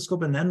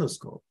microscope and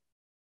endoscope.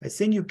 I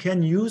think you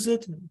can use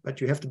it, but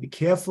you have to be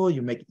careful.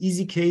 You make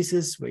easy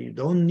cases where you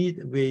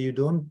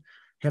don't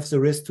have the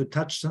risk to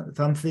touch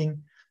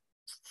something.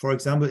 For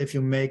example, if you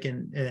make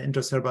an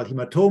intracerebral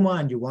hematoma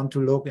and you want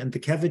to look in the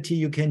cavity,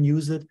 you can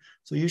use it.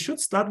 So you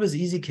should start with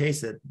easy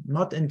cases,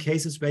 not in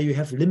cases where you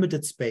have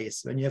limited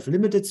space. When you have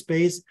limited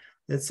space,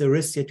 that's a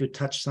risk that you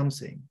touch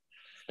something.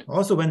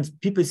 Also, when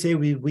people say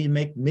we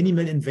make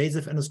minimal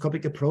invasive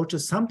endoscopic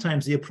approaches,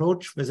 sometimes the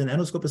approach with an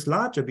endoscope is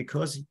larger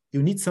because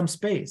you need some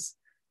space.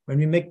 When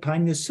we make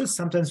pineal cysts,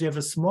 sometimes we have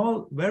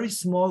a very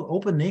small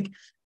opening,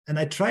 and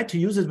I tried to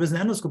use it with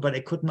an endoscope, but I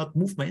could not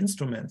move my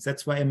instruments.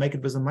 That's why I make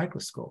it with a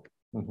microscope.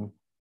 Mm-hmm.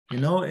 You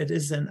know,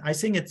 I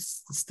think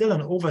it's still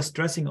an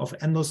overstressing of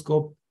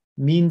endoscope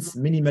means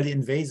minimally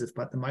invasive,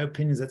 but in my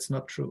opinion, that's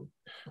not true.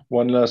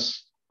 One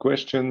last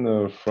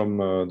question from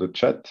the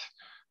chat.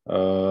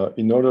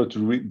 In order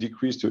to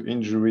decrease the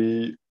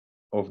injury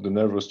of the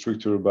nervous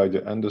structure by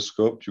the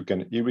endoscope, you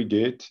can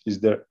irrigate. Is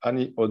there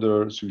any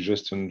other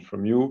suggestion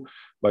from you?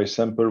 By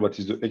sample, what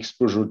is the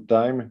exposure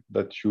time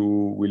that you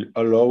will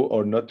allow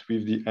or not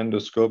with the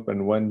endoscope,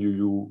 and when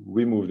you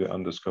remove the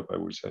endoscope, I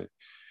would say?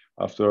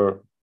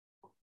 After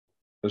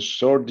a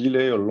short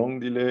delay or long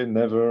delay,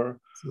 never.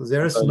 So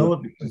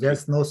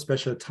there's no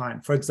special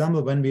time. For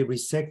example, when we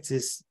resect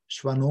these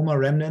schwannoma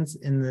remnants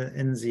in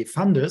the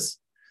fundus,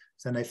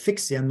 then I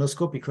fix the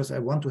endoscope because I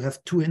want to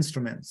have two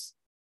instruments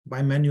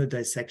by manual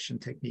dissection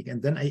technique,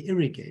 and then I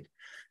irrigate.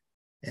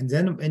 And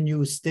then when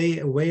you stay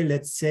away,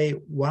 let's say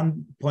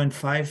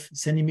 1.5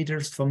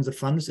 centimeters from the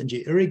fundus and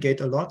you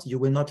irrigate a lot, you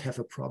will not have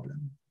a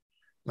problem.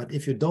 But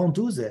if you don't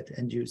do that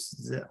and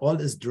all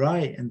is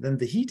dry and then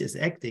the heat is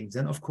acting,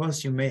 then of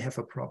course you may have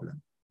a problem.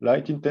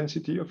 Light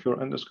intensity of your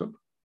endoscope?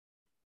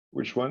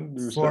 Which one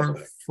do you say?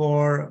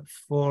 For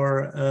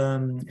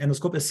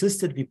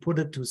endoscope-assisted, we put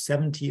it to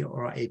 70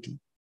 or 80.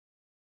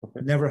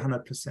 Okay. Never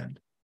 100%.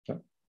 Yeah.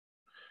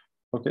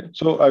 Okay,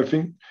 so I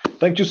think,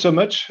 thank you so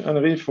much,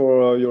 Henri,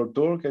 for your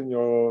talk and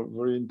your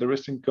very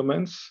interesting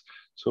comments.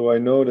 So I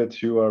know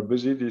that you are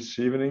busy this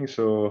evening,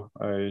 so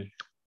I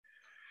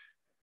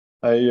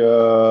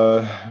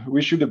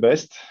wish you the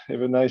best.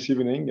 Have a nice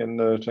evening,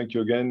 and thank you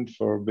again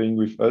for being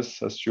with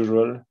us as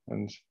usual,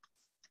 and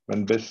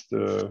best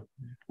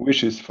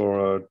wishes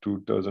for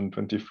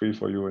 2023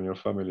 for you and your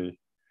family.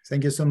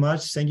 Thank you so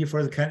much. Thank you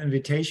for the kind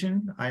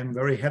invitation. I'm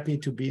very happy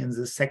to be in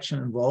this section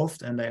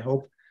involved, and I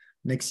hope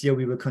next year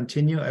we will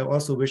continue. I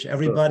also wish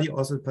everybody,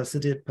 also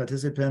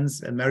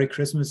participants, a Merry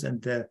Christmas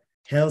and a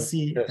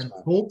healthy and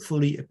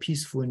hopefully a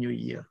peaceful New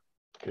Year.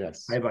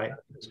 Yes. Bye-bye.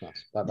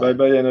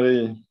 Bye-bye,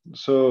 Henri.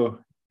 So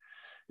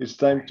it's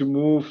time to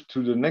move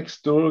to the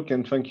next talk,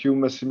 and thank you,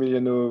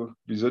 Massimiliano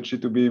Bisocci,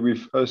 to be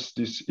with us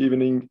this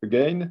evening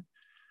again.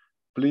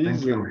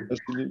 Please,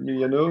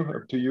 Massimiliano,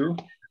 up to you.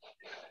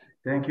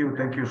 Thank you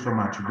so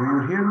much. Do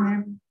you hear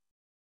me?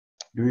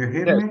 Do you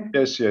hear me?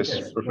 Yes,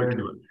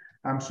 perfectly.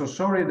 I'm so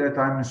sorry that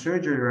I'm in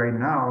surgery right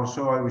now,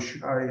 so I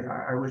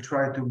will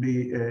try to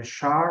be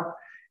sharp,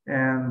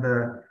 and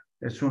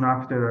soon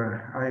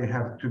after I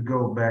have to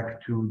go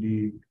back to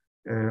the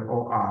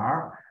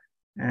OR.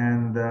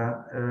 And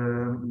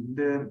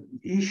the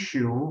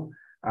issue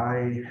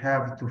I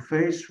have to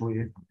face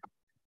with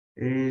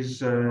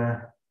is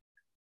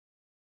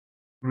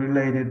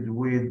related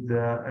with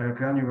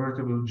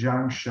craniovertebral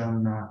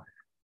junction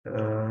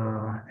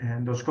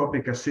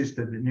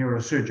endoscopic-assisted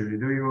neurosurgery.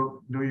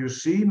 Do you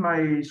see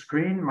my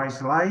screen, my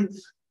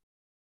slides?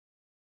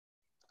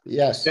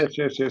 Yes.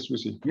 Yes, we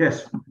see.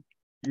 Yes,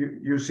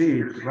 you see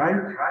it,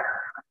 right?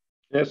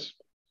 Yes.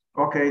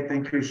 Okay,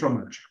 thank you so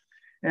much.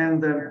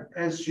 And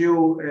as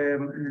you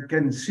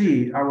can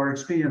see, our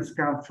experience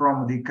comes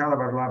from the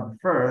cadaver lab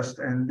first,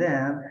 and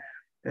then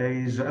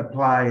is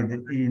applied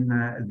in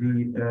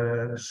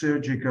the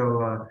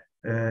surgical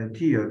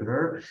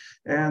theater.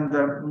 And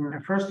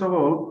first of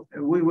all,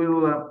 we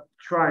will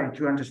try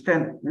to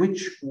understand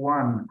which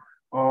one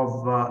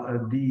of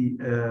the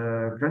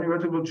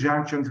craniovertebral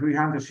junction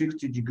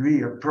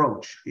 360-degree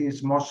approach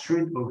is most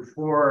suitable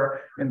for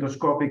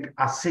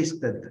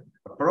endoscopic-assisted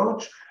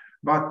approach.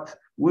 But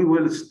we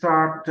will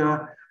start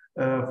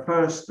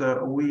first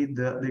with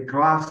the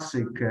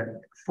classic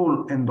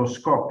full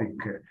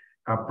endoscopic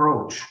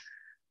approach,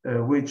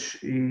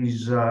 which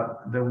is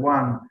the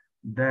one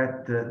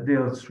that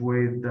deals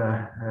with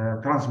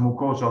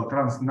transmucosal,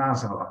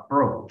 transnasal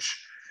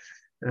approach.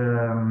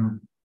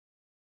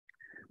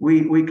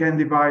 We can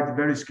divide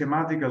very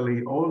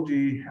schematically all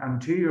the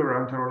anterior,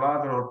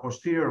 anterolateral,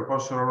 posterior,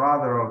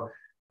 posterolateral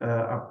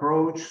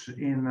approach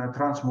in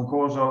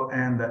transmucosal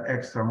and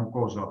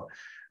extramucosal.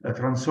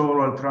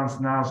 Transoral,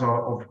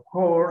 transnasal, of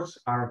course,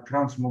 are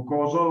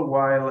transmucosal,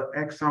 while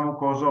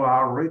extramucosal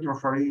are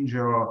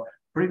retropharyngeal,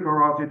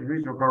 precarotid,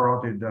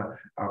 retrocarotid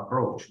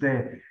approach.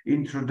 The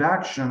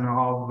introduction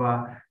of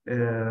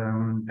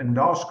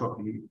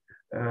endoscopy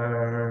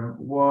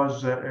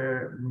was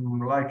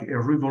like a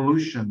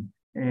revolution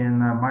in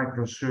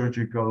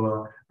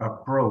microsurgical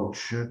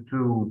approach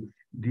to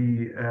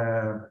the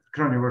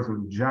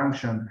craniovertebral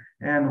junction,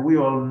 and we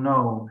all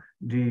know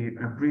the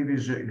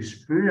previous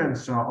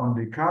experience on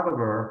the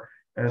cadaver,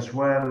 as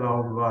well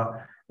of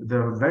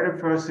the very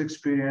first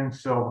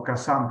experience of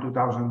CASAM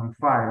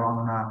 2005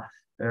 on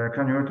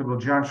craniovertebral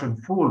junction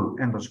full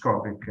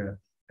endoscopic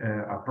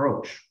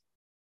approach.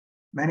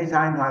 Many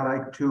times I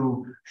like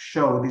to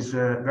show these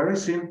very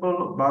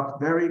simple but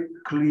very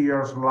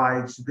clear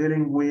slides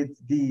dealing with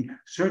the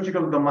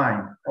surgical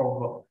domain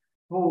of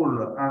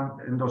full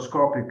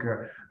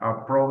endoscopic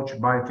approach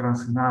by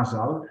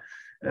transnasal,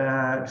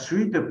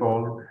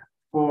 suitable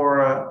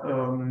for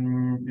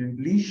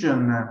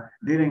lesion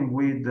dealing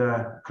with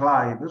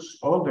clivus,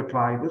 all the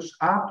clivus,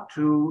 up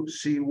to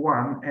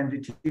C1 and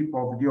the tip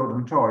of the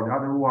odontoid,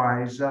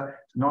 otherwise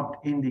not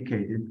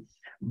indicated.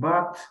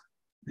 But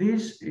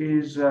this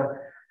is the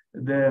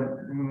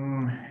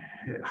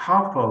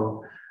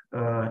Huffle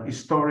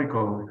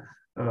historical,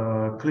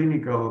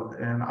 clinical,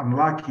 and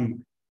unlucky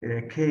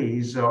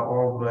case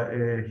of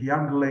a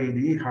young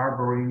lady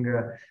harboring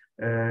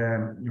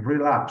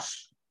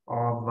relapse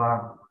of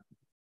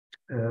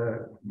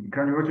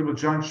craniovertebral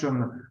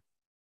junction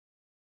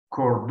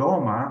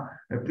chordoma,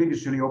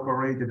 previously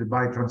operated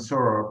by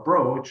transoral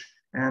approach,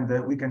 and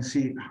we can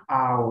see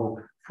how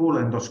full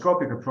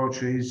endoscopic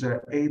approach is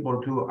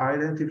able to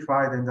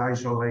identify and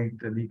isolate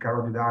the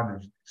carotid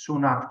arteries.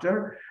 Soon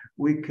after,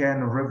 we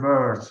can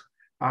reverse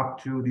up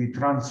to the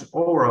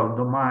transoral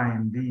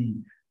domain, the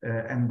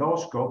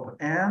endoscope,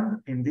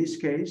 and in this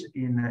case,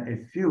 in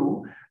a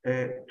few,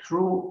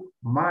 through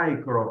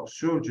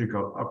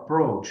microsurgical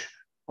approach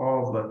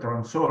of the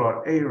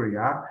transoral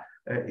area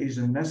is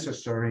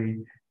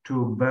necessary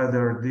to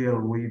better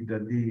deal with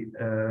the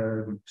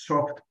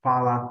soft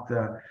palate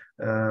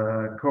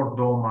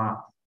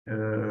chordoma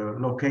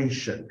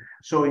location.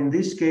 So in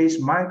this case,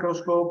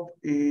 microscope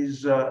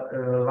is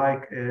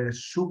like a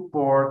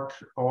support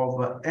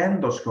of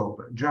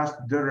endoscope, just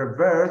the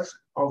reverse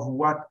of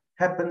what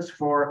happens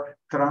for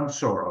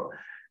transoral.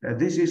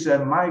 This is a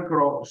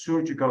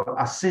microsurgical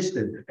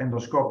assisted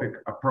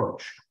endoscopic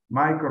approach,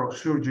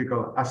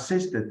 microsurgical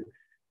assisted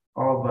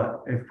of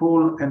a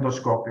full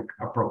endoscopic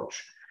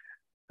approach.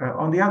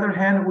 On the other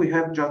hand, we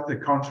have just the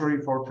contrary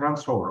for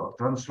transoral.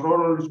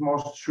 Transoral is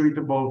most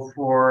suitable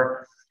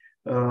for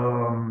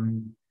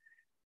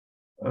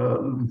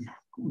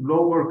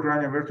lower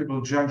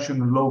craniovertebral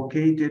junction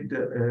located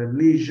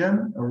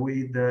lesion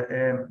with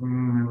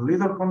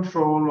little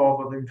control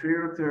of the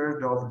inferior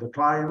third of the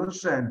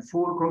clivus and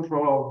full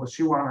control of the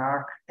C1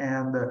 arc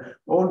and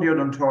all the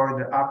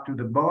odontoid up to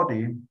the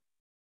body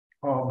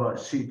of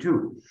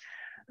C2.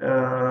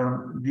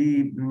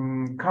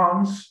 The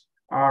cons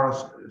are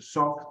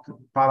soft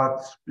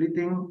palate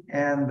splitting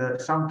and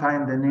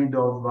sometimes the need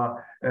of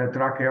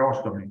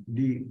tracheostomy.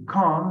 The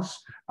cons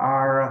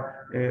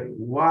are a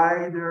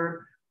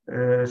wider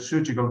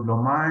surgical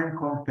domain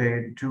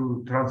compared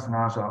to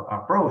transnasal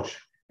approach.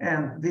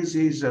 And this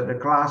is the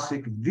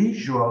classic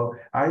visual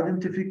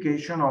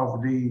identification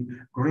of the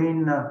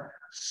green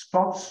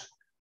spots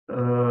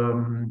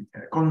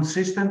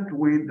consistent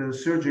with the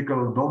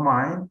surgical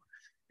domain.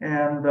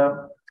 And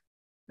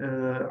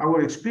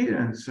our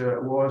experience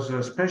was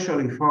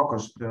especially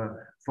focused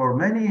for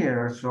many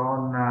years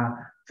on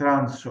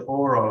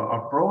transoral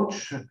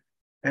approach,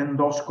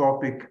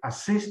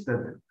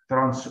 endoscopic-assisted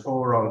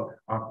transoral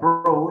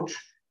approach,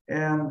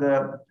 and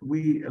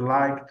we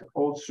liked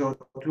also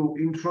to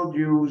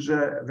introduce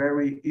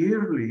very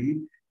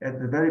early at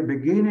the very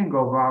beginning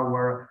of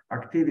our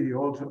activity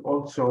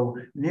also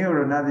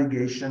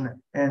neuronavigation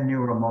and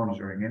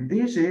neuromonitoring. And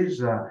this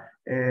is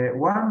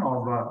one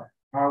of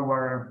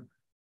our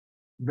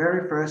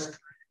very first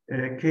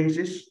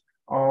cases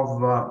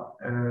of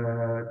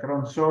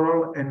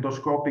transoral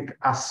endoscopic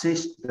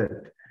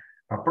assisted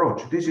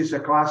approach. This is a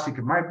classic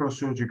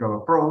microsurgical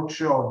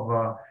approach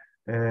of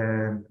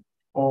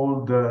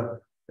old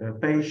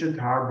patient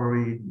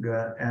harboring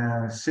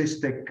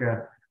cystic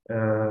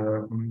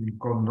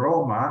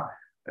chondroma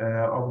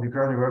of the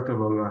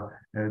craniovertebral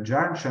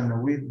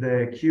junction with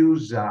the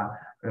CUSA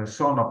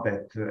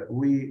sonopet.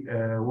 We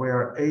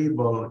were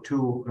able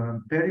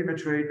to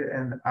perimetrate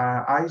and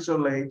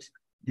isolate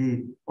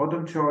the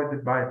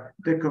odontoid by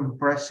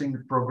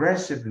decompressing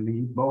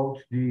progressively both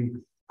the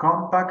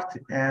compact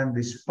and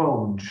the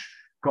sponge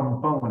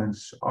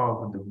components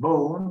of the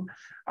bone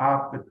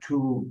up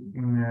to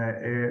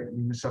a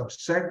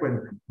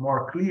subsequent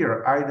more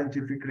clear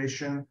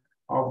identification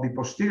of the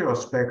posterior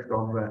aspect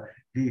of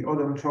the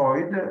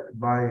odontoid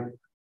by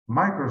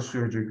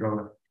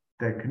microsurgical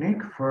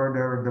technique,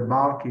 further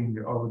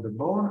debulking of the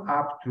bone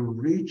up to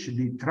reach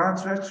the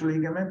transverse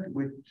ligament,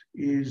 which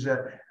is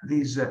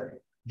this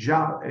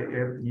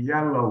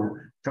yellow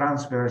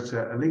transverse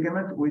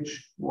ligament,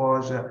 which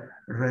was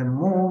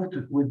removed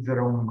with the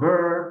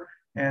Ronger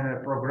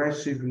and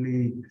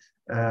progressively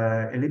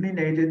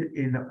eliminated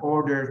in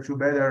order to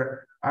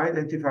better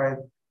identify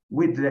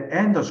with the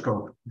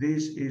endoscope.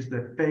 This is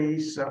the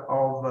phase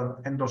of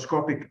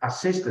endoscopic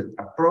assisted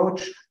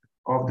approach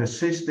of the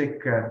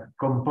cystic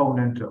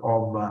component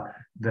of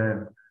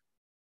the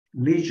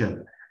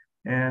lesion.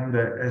 And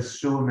as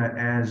soon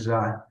as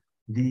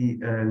the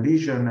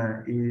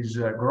lesion is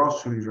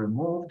grossly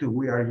removed,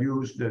 we are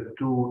used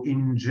to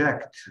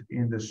inject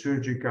in the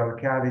surgical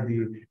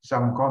cavity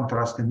some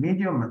contrast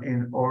medium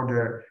in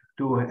order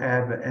to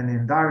have an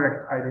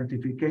indirect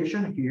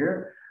identification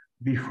here.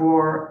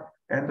 Before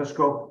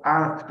endoscope,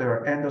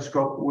 after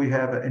endoscope, we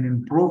have an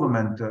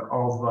improvement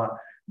of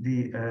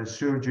the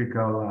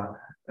surgical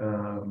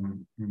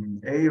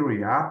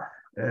area,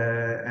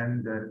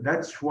 and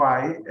that's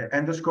why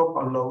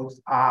endoscope allows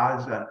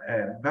us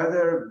a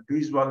better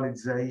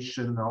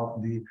visualization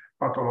of the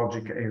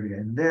pathologic area.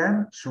 And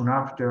then soon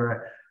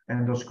after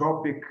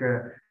endoscopic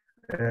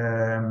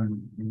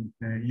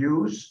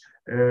use,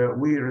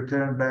 we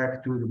return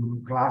back to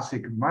the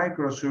classic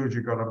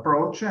microsurgical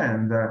approach,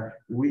 and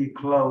we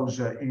close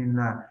in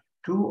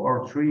 2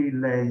 or 3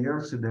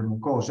 layers the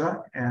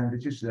mucosa, and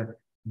this is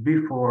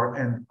before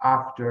and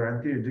after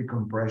anterior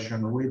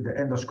decompression with the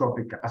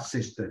endoscopic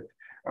assisted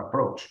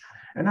approach.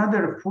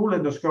 Another full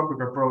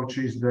endoscopic approach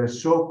is the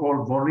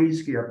so-called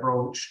Wolinski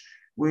approach,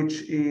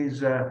 which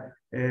is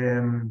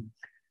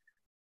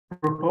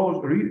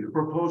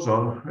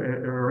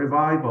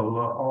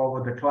revival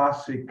of the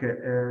classic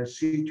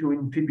C2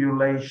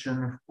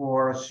 infibulation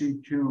for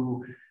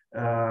C2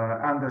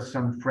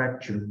 Anderson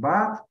fracture.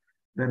 But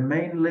the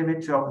main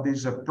limit of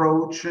this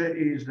approach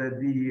is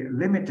the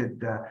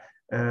limited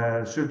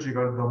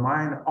surgical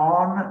domain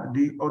on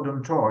the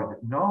odontoid.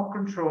 No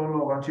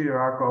control of anterior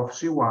arc of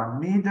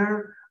C1,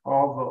 neither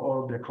of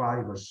all the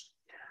clivus.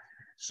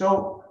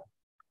 So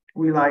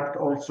we liked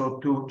also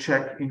to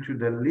check into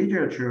the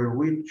literature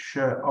which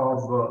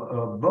of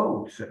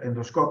both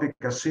endoscopic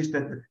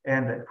assisted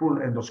and full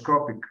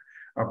endoscopic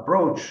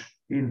approach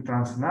in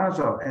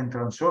transnasal and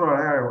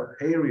transoral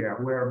area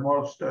were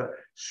most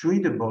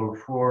suitable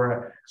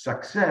for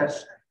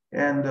success.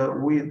 And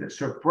with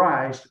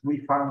surprise,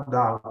 we found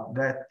out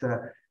that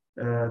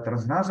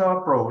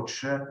transnasal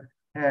approach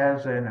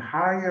has a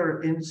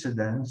higher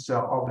incidence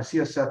of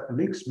CSF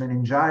leaks,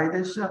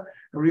 meningitis,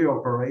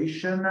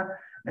 reoperation,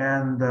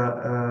 and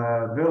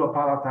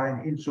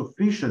velopalatine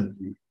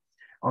insufficiency.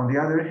 On the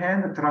other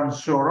hand,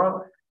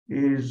 transoral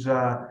is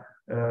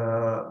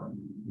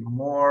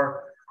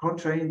more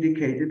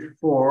contraindicated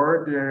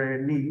for the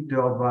need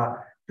of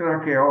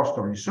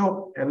tracheostomy.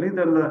 So a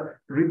little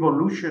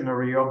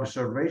revolutionary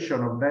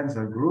observation of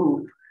Benzer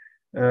group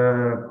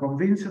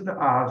convinced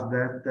us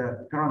that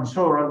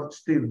transoral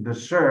still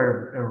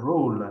deserve a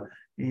role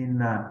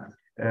in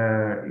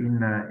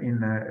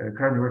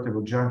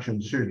craniovertebral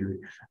junction surgery.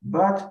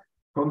 But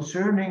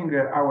concerning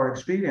our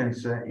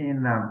experience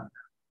in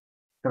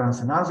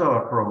transnasal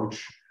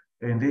approach,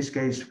 in this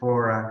case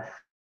for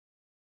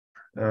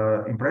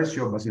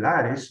impressio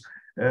basilaris,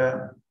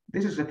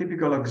 this is a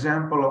typical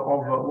example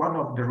of one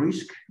of the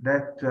risks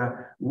that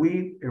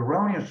we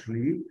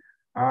erroneously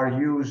are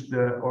used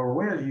or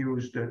were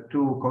used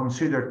to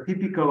consider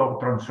typical of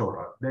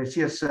transoral, the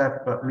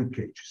CSF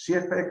leakage.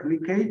 CSF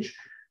leakage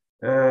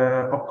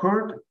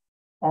occurred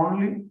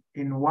only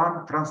in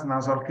one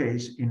transnasal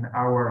case in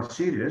our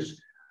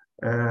series,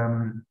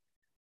 and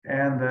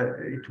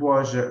it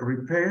was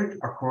repaired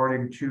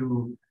according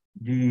to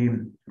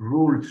the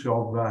rules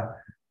of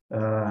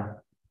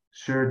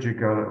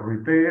surgical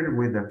repair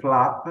with a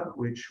flap,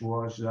 which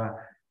was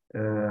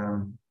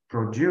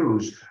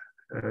prepared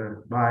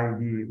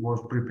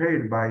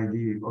by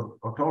the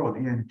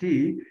otologist ENT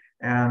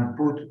and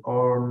put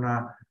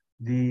on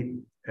the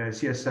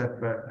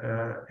CSF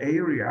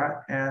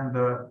area, and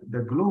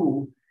the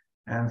glue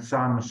and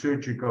some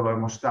surgical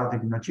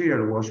hemostatic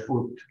material was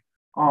put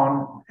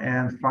on,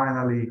 and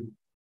finally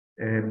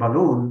a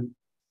balloon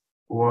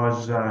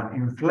was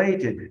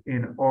inflated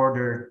in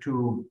order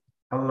to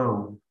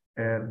allow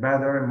a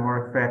better and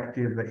more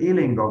effective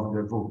healing of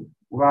the wound.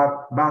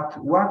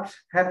 But what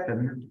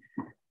happened,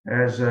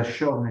 as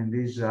shown in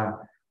this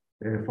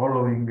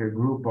following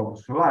group of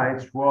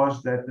slides,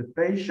 was that the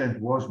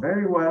patient was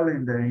very well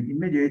in the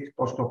immediate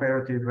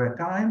postoperative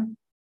time,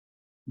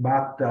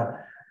 but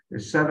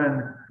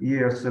 7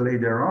 years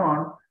later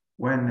on,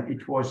 when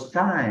it was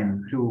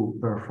time to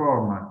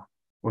perform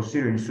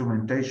posterior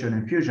instrumentation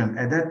infusion,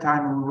 at that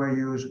time we were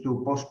used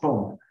to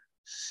postpone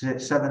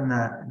 7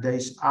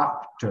 days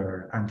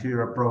after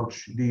anterior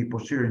approach the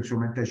posterior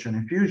instrumentation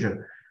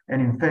infusion,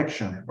 an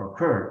infection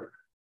occurred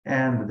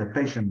and the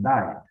patient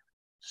died.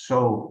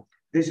 So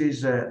this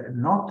is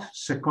not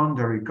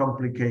secondary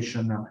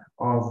complication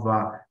of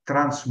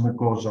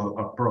transmucosal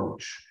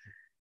approach.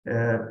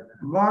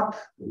 But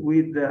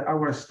with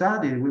our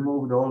study, we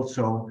moved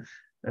also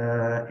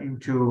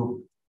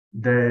into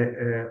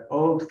the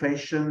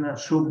old-fashioned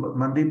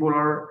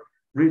submandibular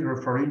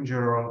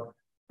retropharyngeal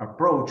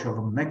approach of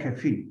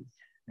McAfee.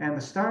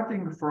 And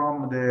starting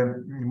from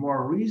the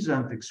more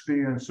recent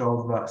experience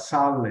of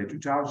Salle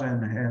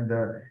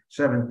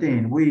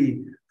 2017,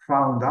 we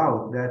found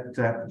out that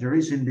there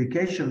is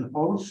indication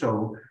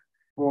also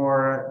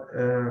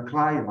for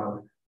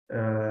clival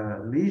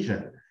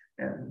lesion.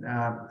 And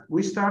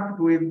we started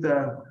with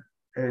a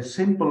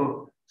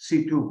simple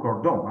C2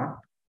 chordoma,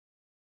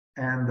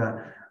 and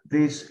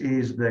this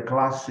is the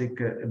classic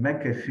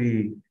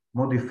McAfee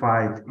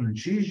modified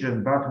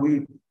incision, but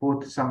we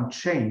put some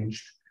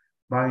change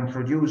by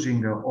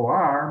introducing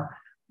OR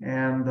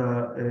and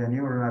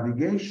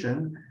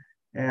neuronavigation,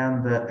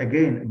 and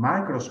again,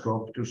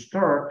 microscope to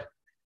start.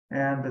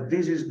 And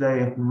this is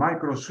the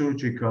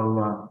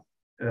microsurgical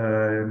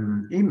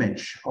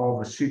image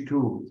of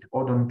C2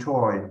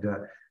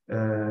 odontoid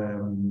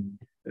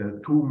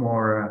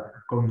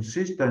tumor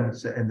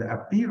consistency and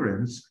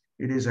appearance.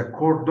 It is a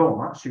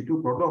chordoma,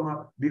 C2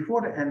 chordoma,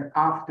 before and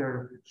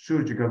after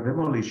surgical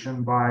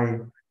demolition by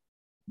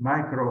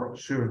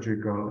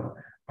microsurgical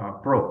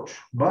approach.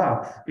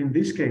 But in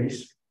this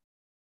case,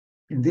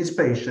 in this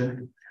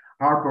patient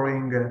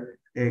harboring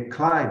a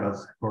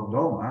clivus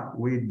chordoma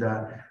with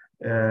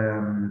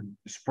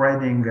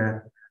spreading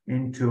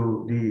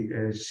into the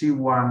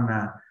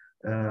C1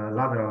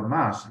 lateral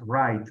mass,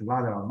 right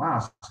lateral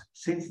mass,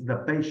 since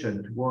the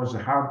patient was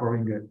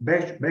harboring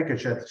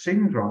Behçet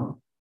syndrome,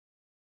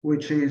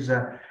 which is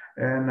an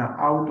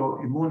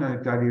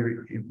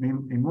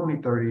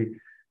autoimmunitary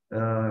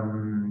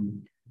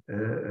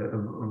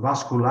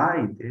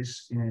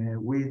vasculitis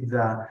with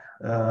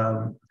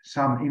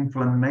some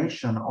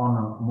inflammation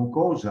on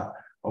mucosa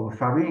of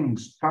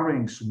pharynx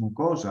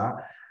mucosa.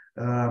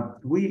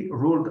 We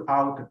ruled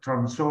out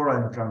transoral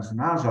and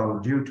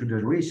transnasal due to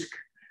the risk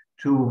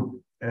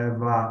to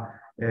have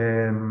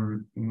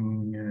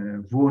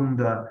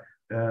wound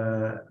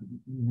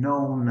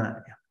known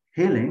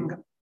healing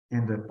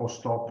in the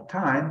post-op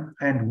time,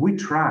 and we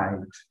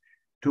tried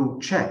to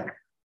check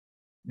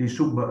the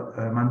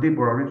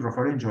submandibular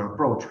retropharyngeal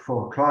approach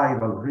for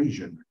clival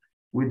region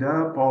with the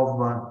help of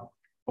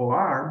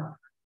OR.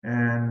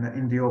 And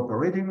in the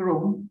operating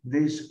room,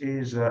 this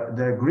is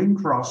the green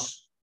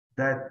cross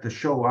that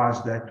show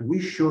us that we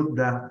should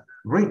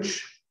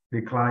reach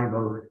the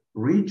clival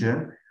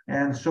region.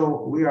 And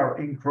so we are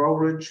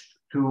encouraged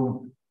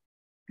to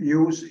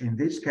use, in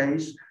this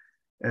case,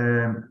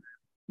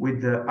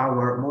 with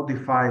our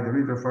modified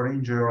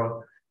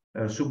retropharyngeal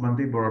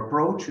submandibular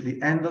approach, the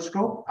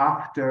endoscope,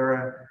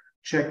 after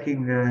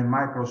checking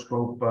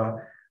microscope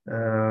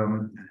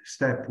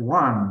step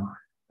 1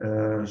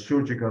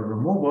 surgical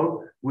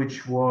removal,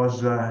 which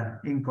was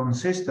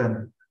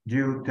inconsistent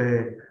due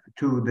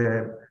to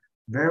the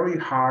very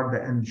hard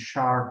and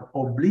sharp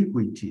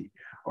obliquity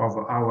of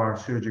our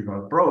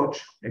surgical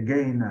approach.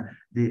 Again,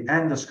 the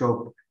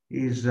endoscope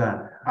is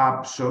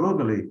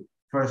absolutely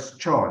first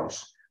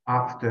choice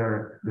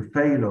after the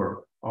failure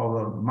of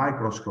a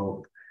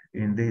microscope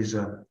in this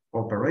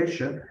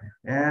operation.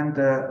 And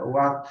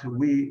what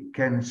we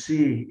can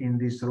see in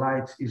these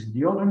slides is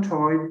the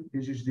odontoid.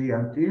 This is the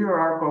anterior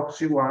arc of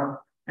C1.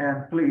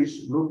 And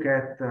please look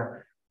at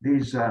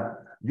this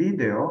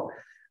video.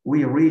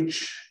 We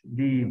reach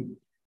the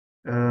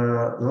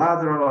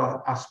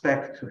lateral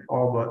aspect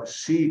of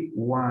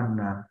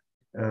C1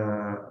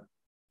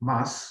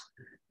 mass,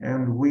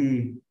 and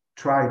we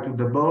try to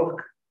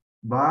debulk,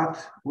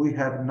 but we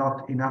have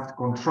not enough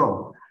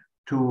control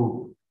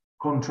to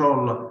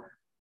control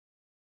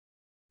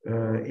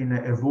in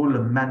a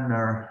full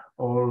manner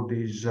all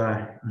these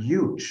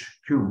huge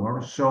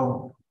tumors.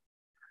 So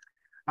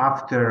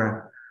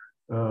after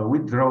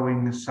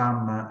withdrawing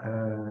some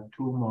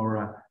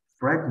tumor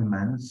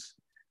fragments,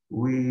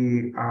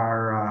 we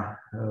are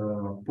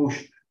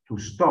pushed to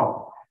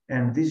stop.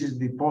 And this is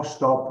the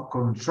post-op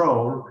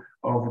control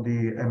of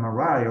the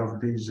MRI of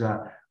this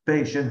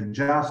patient,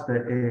 just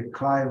a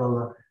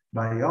clival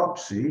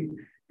biopsy.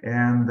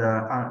 And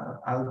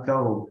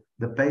although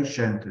the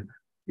patient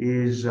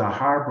is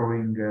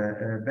harboring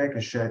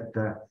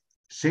Behçet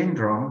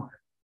syndrome,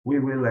 we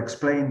will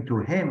explain to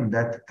him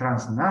that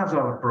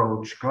transnasal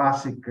approach,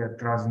 classic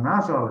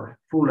transnasal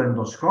full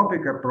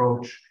endoscopic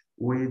approach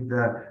with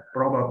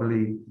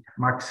probably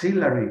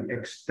maxillary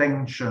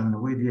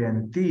extension with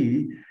ENT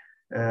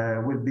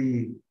will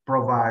be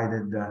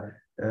provided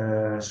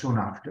soon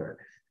after.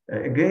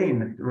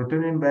 Again,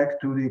 returning back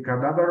to the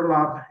cadaver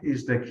lab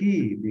is the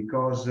key,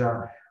 because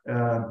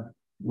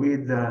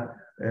with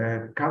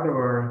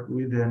cadaver,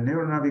 with the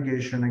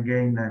neuronavigation,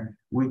 again,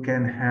 we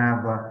can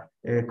have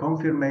a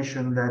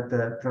confirmation that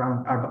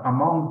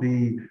among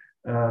the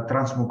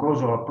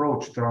transmucosal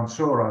approach,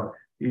 transoral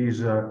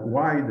is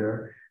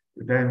wider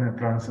than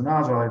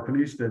transnasal, at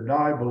least a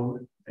double,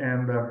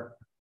 and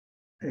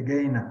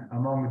again,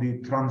 among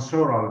the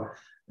transoral,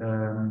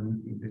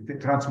 the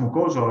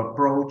transmucosal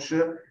approach,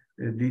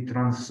 the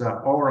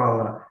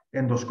transoral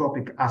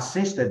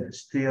endoscopic-assisted,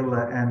 still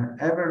an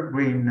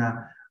evergreen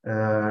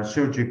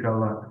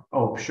surgical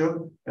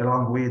option,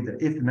 along with,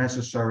 if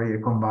necessary, a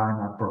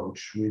combined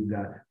approach with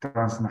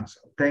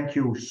transnasal. Thank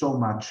you so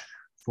much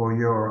for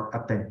your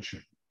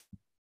attention.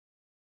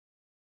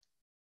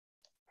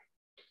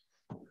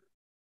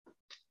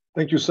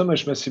 Thank you so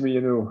much,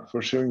 Massimiliano,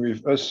 for sharing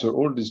with us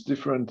all these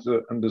different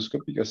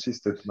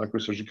endoscopic-assisted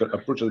microsurgical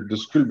approaches at the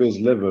skull-base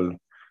level.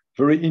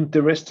 Very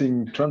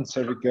interesting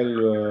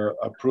transcervical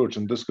approach,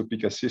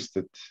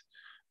 endoscopic-assisted.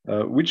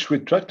 Which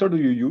retractor do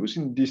you use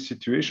in this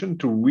situation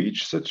to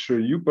reach such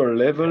a upper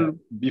level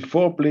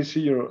before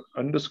placing your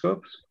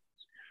endoscope?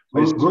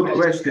 Good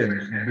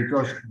question,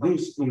 because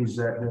this is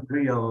the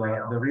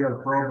real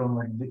problem.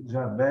 It's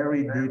a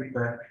very deep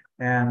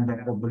and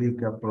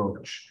oblique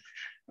approach.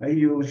 I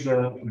use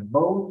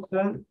both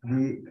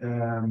the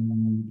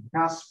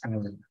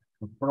Casper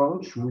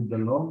approach with the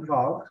long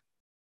valve,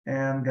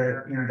 and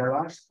in the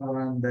last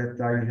one that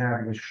I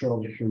have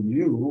shown to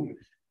you,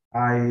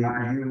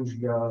 I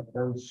used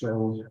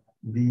also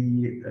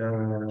the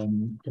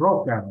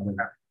Crocab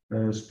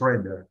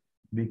spreader,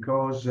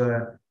 because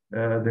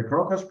the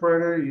Crocab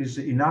spreader is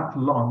enough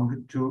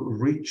long to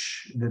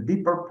reach the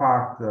deeper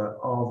part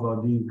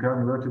of the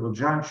craniovertebral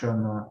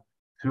junction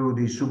through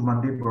the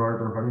submandibular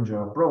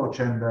retropharyngeal approach.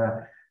 And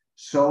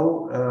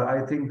so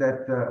I think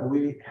that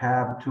we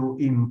have to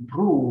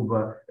improve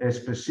a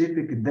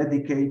specific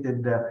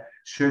dedicated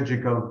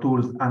surgical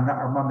tools and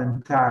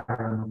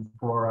armamentarium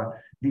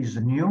for this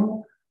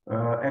new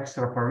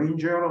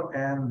extrapharyngeal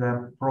and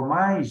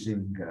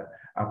promising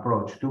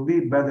approach to be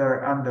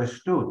better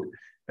understood.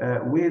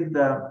 with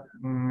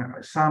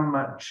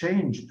some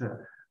changed to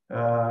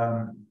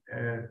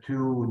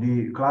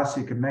the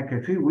classic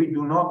McAfee. We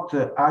do not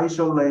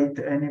isolate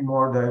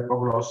anymore the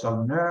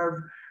hypoglossal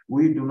nerve.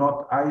 We do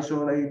not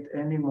isolate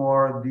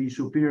anymore the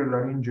superior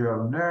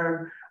laryngeal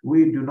nerve.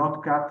 We do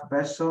not cut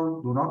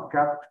vessel, do not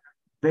cut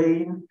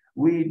vein.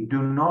 We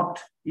do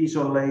not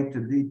isolate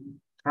the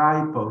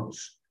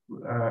tripods,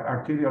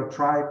 arterial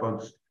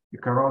tripods, the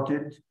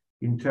carotid,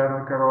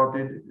 internal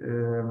carotid,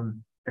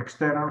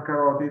 external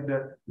carotid,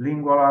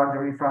 lingual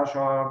artery,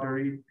 facial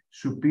artery,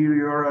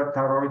 superior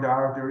thyroid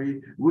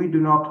artery. We do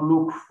not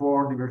look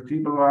for the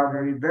vertebral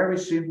artery. Very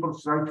simple,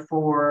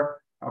 straightforward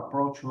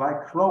approach,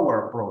 like flow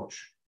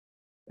approach.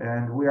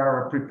 And we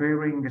are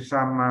preparing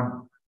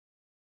some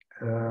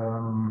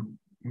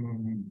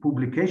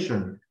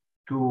publication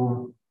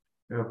to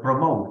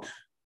promote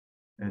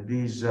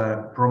this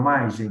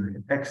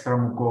promising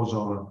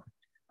extramucosal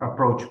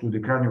approach to the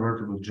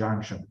craniovertebral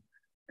junction,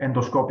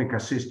 endoscopic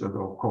assisted,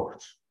 of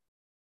course.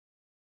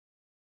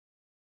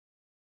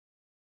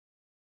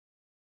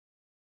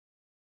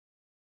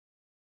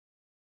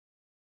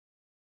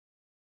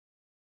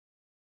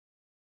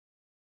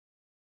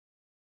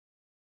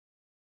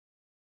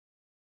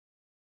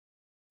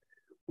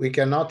 We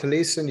cannot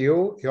listen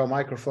you. Your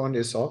microphone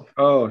is off.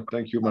 Oh,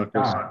 thank you,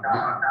 Marcus.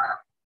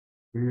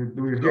 Do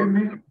you hear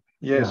me?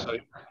 Yes. Yeah.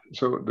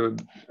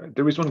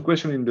 There is one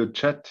question in the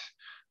chat,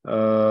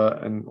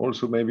 and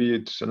also maybe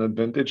it's an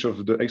advantage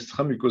of the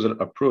extramucosal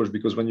approach,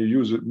 because when you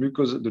use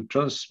the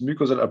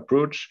transmucosal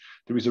approach,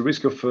 there is a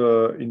risk of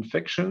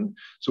infection.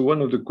 So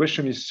one of the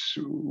questions is,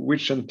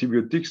 which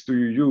antibiotics do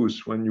you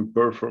use when you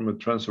perform a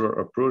transoral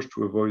approach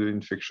to avoid the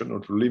infection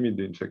or to limit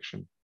the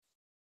infection?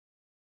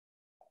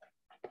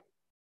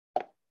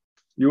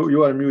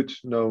 You are mute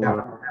now.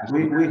 Yeah.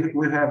 We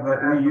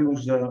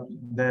use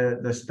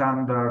the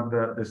standard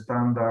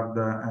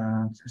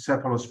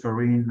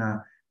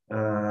cephalosporin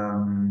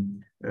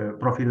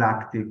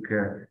prophylactic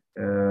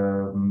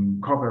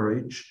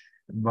coverage,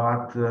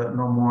 but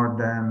no more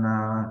than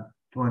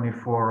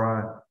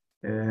 24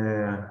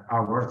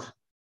 hours.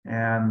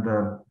 And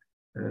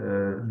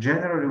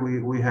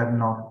generally, we have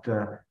not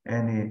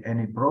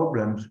any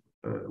problems.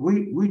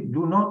 We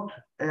do not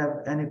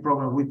have any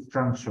problem with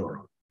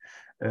transoral.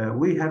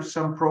 We have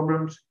some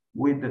problems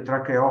with the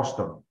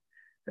tracheostomy.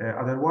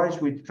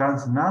 Otherwise, with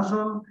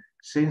transnasal,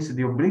 since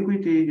the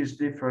obliquity is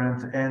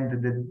different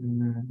and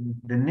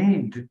the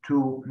need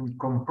to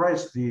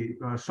compress the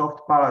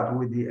soft palate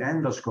with the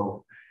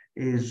endoscope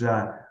is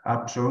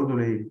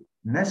absolutely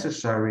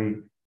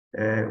necessary,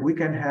 we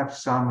can have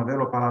some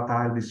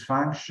velopalatal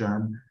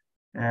dysfunction.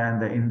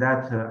 And in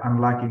that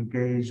unlucky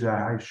case,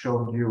 I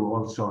showed you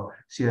also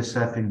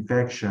CSF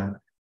infection,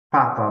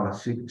 fatal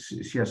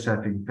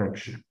CSF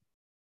infection.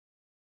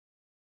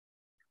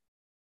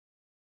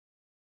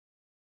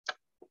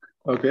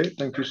 Okay,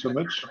 thank you so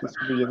much,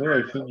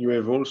 Massimiliano. I think you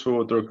have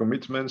also other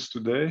commitments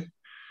today,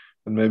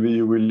 and maybe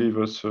you will leave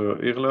us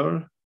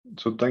earlier.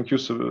 So thank you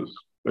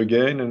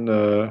again,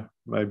 and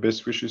my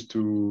best wishes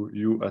to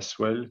you as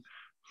well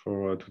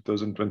for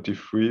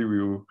 2023.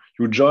 You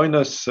join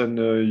us, and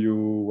you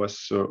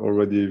was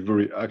already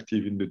very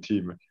active in the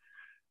team.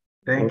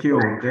 Thank you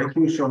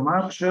so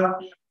much.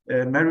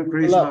 Merry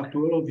Christmas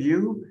to all of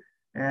you.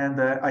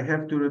 And I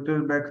have to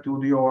return back to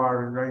the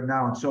OR right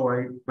now, so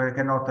I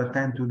cannot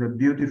attend to the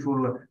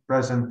beautiful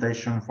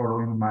presentation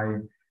following my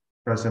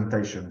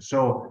presentation.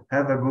 So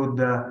have a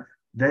good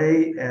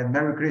day and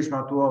Merry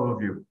Christmas to all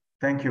of you.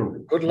 Thank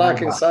you. Good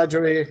luck in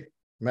surgery.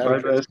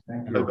 Bye-bye,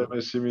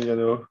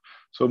 Massimiliano.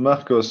 So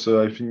Marcos,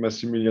 I think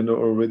Massimiliano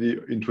already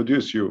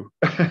introduced you.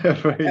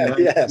 Very nice.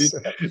 Yes.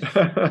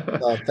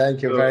 So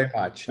thank you very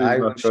much. I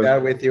will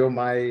share with you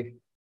my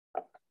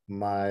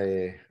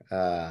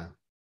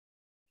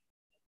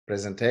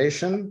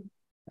presentation.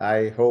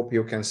 I hope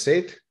you can see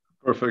it.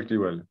 Perfectly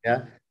well.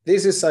 Yeah.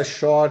 This is a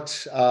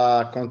short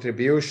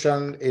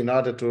contribution in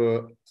order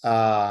to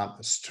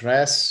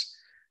stress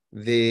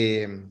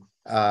the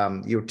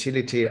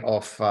utility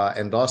of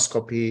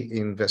endoscopy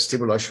in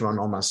vestibular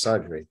schwannoma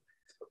surgery.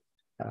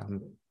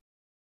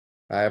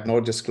 I have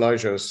no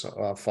disclosures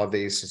for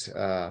this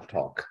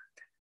talk.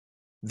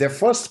 The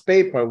first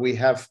paper we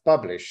have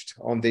published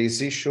on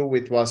this issue,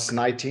 it was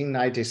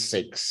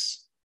 1996.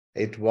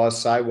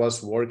 I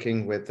was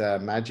working with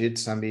Majid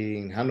Sami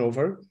in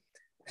Hanover,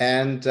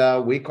 and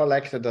we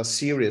collected a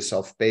series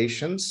of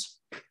patients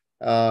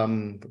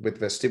with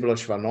vestibular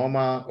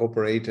schwannoma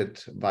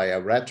operated by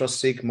a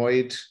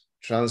retrosigmoid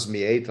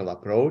transmeatal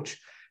approach.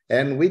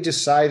 And we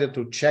decided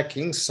to check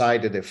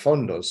inside the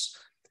fundus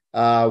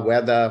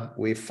whether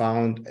we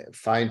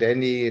find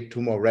any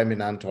tumor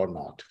remnant or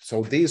not.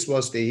 So this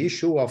was the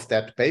issue of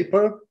that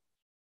paper.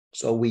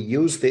 So we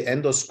used the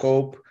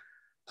endoscope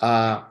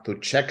to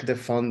check the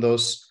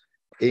fundus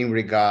in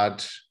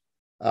regard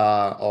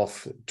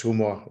of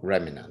tumor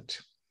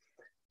remnant.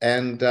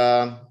 And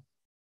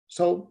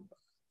so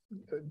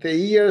the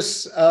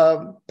years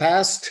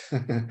passed,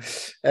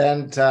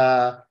 and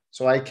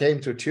so I came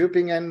to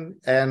Tübingen,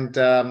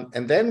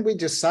 and then we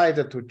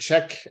decided to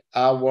check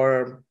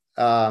our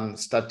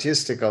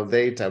statistical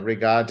data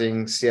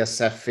regarding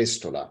CSF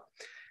fistula.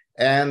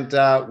 And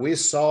we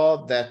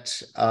saw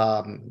that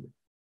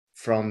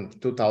from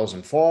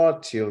 2004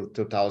 till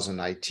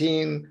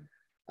 2019,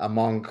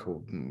 among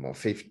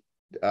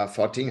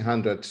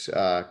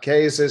 1,400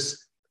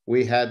 cases,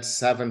 we had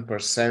 7%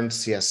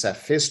 CSF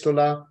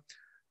fistula,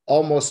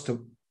 almost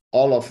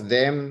all of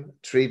them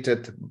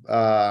treated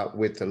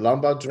with a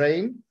lumbar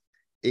drain.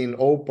 In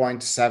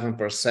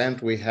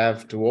 0.7%, we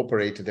have to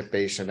operate the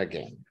patient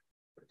again.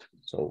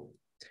 So,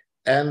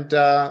 and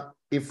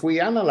if we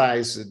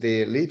analyze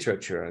the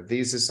literature,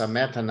 this is a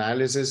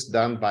meta-analysis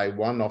done by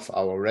one of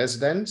our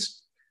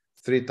residents,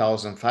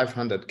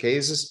 3,500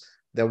 cases.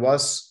 There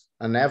was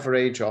an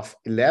average of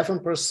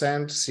 11%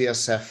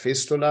 CSF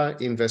fistula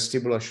in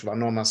vestibular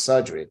schwannoma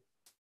surgery.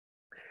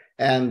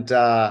 And,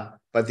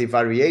 but the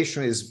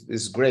variation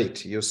is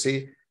great. You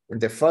see, in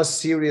the first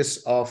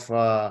series of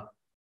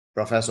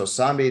Professor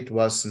Sami, it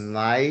was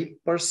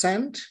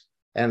 9%,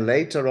 and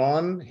later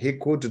on, he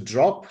could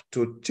drop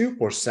to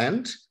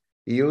 2%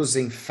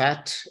 using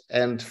fat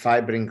and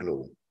fibrin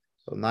glue.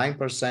 So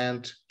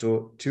 9%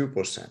 to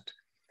 2%.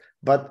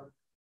 But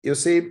you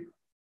see,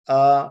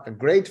 a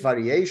great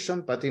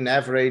variation, but in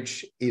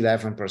average,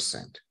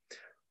 11%.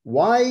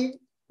 Why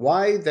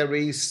there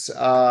is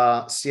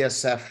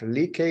CSF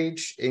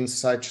leakage in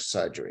such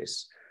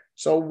surgeries?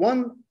 So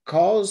one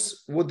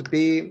cause would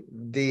be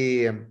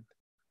the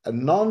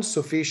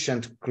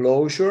non-sufficient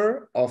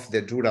closure of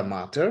the dura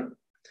mater,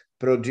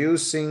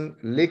 producing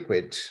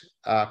liquid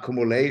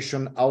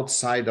accumulation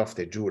outside of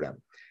the dura.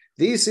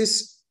 This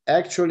is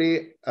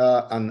actually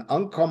an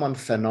uncommon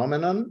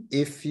phenomenon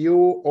if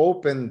you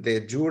open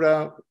the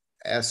dura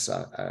as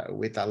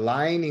with a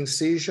line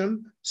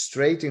incision,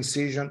 straight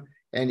incision,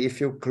 and if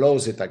you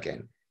close it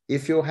again.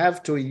 If you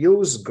have to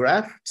use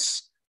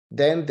grafts,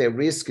 then the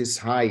risk is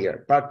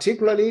higher,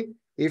 particularly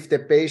if the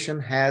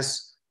patient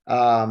has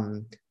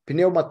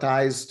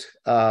pneumatized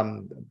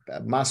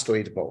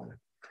mastoid bone.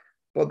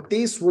 But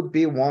this would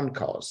be one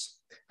cause.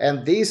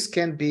 And this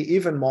can be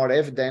even more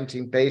evident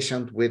in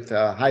patients with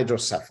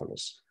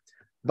hydrocephalus.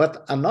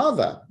 But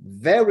another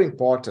very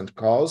important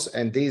cause,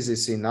 and this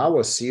is in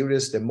our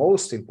series, the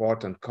most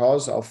important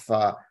cause of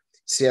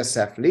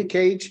CSF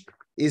leakage,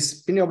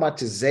 is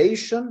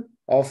pneumatization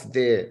of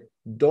the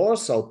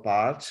dorsal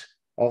part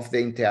of the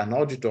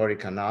interauditory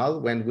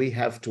canal. When we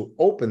have to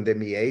open the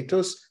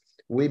meatus,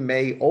 we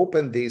may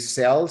open these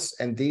cells,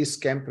 and these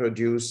can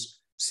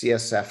produce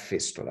CSF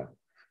fistula.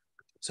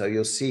 So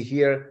you see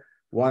here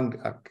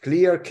a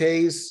clear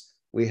case.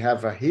 We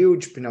have a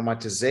huge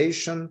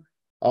pneumatization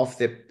of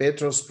the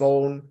petrous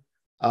bone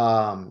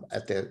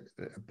at the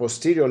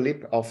posterior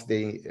lip of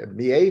the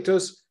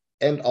meatus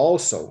and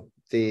also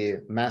the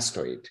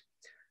mastoid.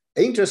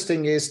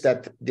 Interesting is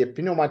that the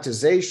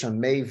pneumatization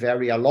may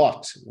vary a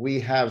lot. We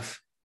have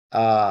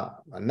a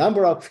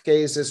number of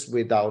cases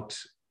without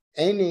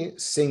any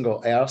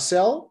single air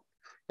cell,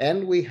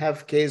 and we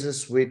have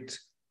cases with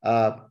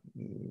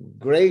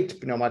great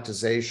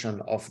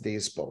pneumatization of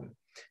this bone.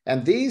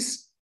 And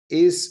this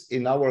is,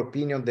 in our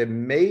opinion, the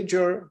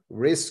major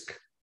risk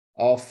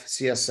of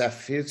CSF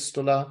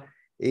fistula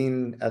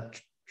in a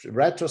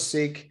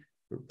retrosig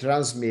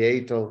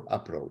transmeatal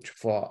approach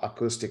for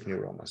acoustic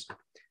neuromas.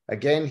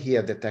 Again,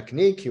 here the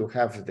technique, you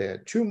have the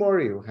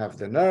tumor, you have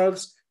the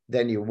nerves,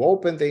 then you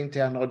open the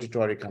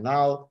interauditory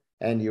canal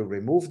and you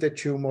remove the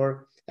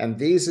tumor. And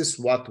this is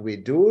what we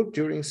do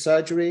during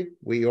surgery.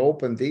 We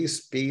open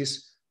this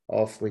piece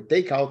we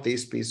take out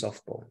this piece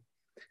of bone.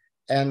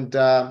 And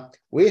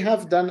we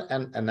have done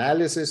an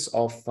analysis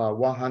of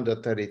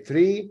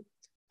 133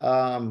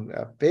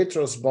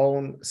 petrous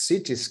bone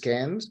CT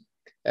scans,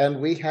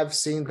 and we have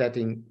seen that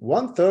in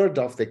 1/3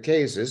 of the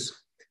cases,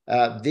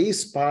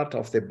 this part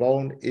of the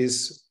bone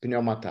is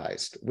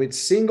pneumatized with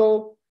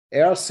single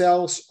air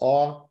cells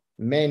or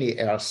many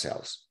air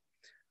cells.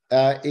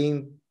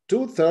 In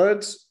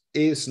 2/3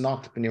 is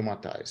not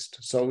pneumatized,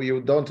 so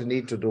you don't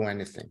need to do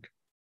anything.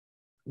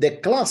 The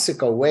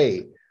classical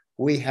way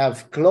we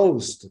have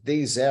closed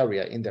this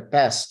area in the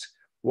past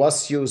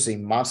was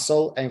using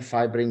muscle and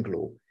fibrin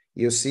glue.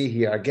 You see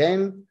here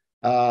again,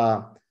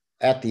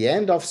 at the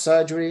end of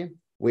surgery,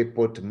 we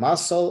put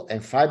muscle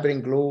and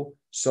fibrin glue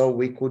so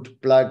we could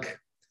plug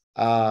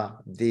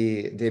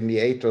the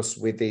meatus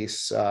with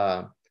this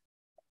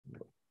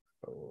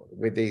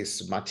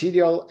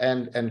material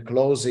and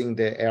closing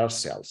the air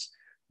cells.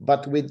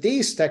 But with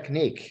this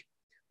technique,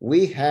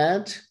 we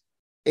had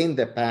in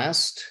the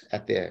past,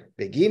 at the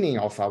beginning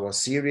of our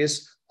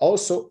series,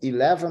 also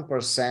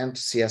 11%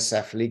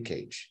 CSF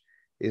leakage.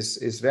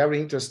 Is very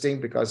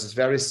interesting because it's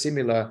very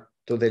similar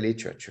to the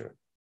literature.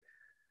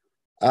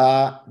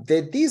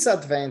 The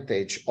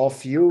disadvantage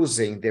of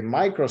using the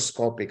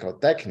microscopical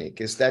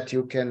technique is that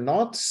you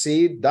cannot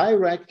see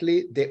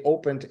directly the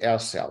opened air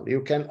cell.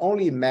 You can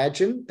only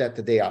imagine that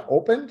they are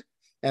opened,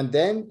 and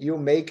then you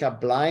make a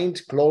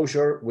blind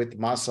closure with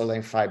muscle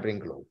and fibrin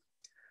glue.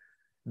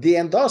 The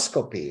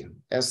endoscopy,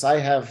 as I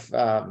have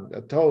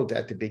told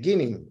at the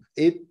beginning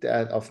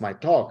of my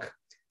talk,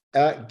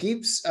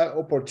 gives an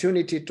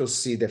opportunity to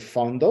see the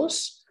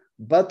fundus,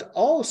 but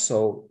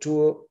also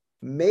to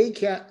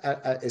make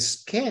a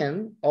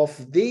scan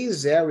of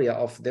this area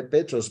of the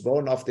petrous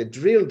bone, of the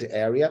drilled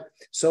area,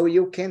 so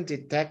you can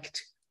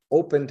detect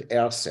opened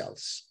air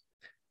cells.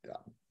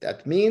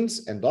 That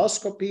means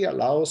endoscopy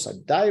allows a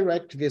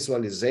direct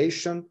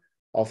visualization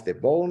of the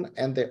bone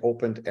and the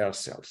opened air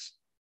cells.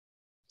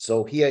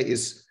 So here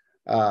is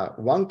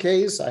one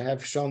case. I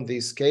have shown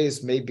this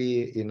case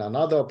maybe in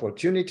another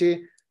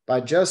opportunity,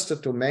 but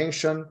just to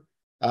mention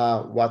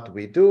what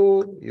we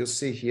do. You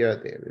see here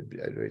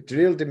the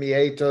drilled the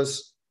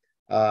meatus,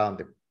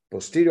 the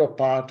posterior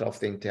part of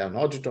the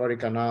interauditory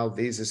canal.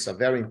 This is a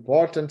very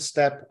important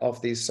step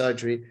of this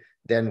surgery.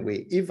 Then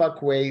we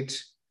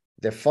evacuate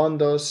the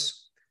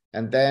fundus,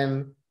 and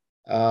then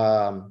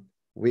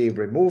we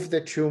remove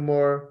the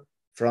tumor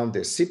from the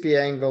CP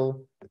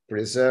angle,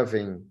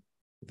 preserving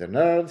the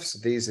nerves.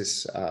 This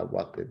is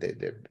what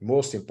the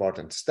most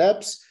important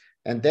steps.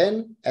 And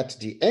then at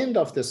the end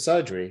of the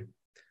surgery,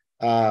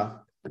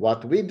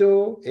 what we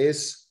do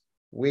is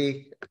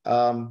we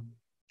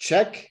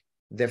check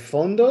the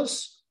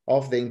fundus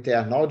of the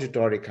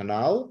interauditory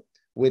canal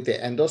with the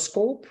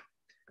endoscope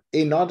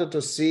in order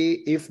to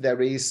see if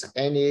there is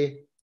any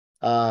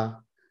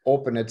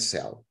opened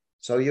cell.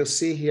 So you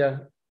see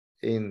here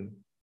in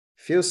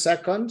few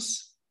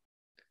seconds,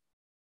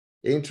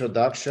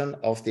 introduction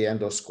of the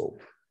endoscope.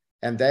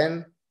 And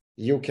then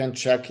you can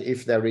check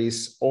if there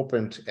is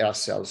opened air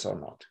cells or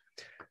not.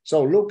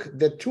 So look,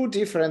 the two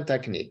different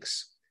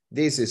techniques.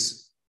 This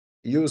is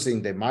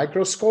using the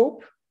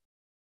microscope,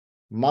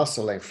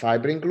 muscle and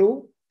fibrin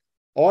glue,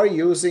 or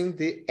using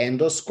the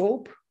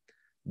endoscope,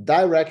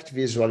 direct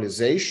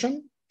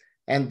visualization,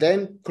 and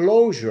then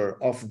closure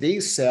of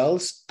these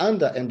cells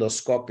under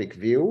endoscopic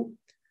view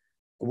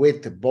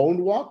with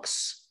bone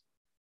wax,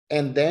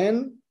 and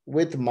then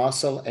with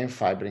muscle and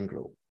fibrin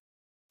glue.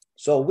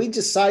 So we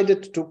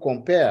decided to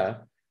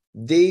compare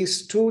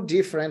these two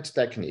different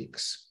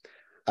techniques.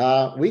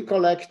 We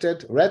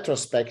collected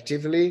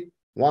retrospectively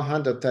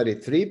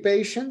 133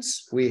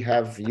 patients. We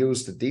have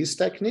used this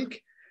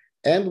technique,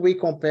 and we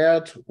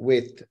compared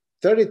with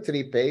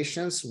 33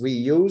 patients we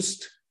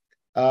used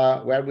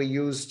where we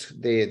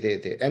used the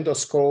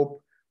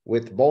endoscope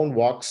with bone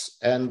wax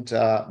and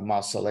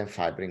muscle and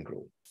fibrin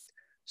glue.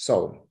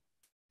 So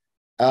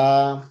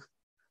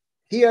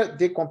here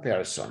the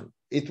comparison.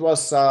 It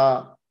was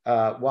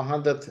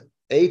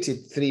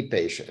 183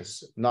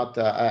 patients, not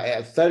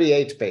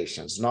 38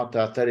 patients, not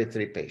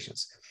 33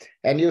 patients.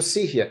 And you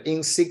see here,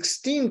 in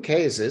 16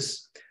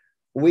 cases,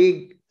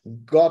 we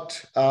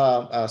got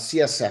a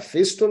CSF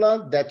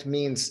fistula. That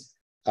means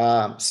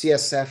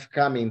CSF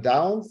coming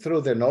down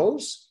through the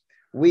nose.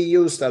 We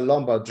used a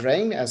lumbar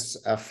drain as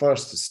a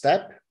first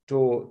step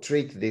to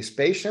treat these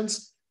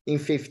patients. In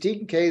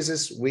 15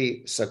 cases,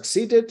 we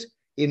succeeded.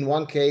 In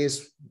one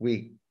case,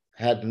 we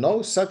had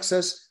no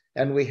success,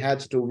 and we had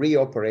to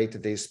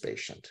reoperate this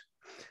patient.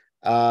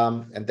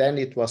 And then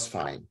it was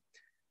fine.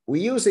 We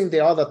using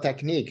the other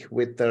technique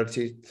with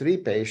 33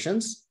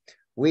 patients.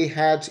 We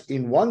had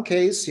in one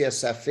case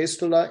CSF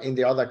fistula, in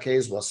the other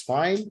case was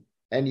fine,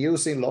 and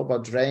using lumbar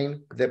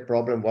drain, the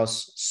problem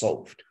was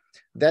solved.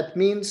 That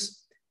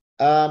means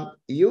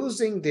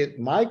using the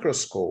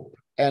microscope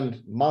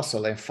and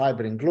muscle and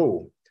fibrin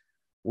glue,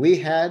 we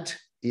had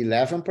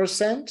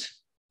 11%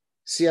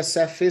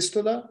 CSF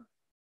fistula,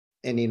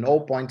 and in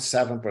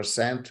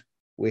 0.7%,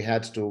 we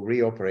had to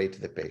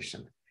reoperate the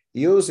patient.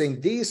 Using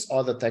this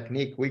other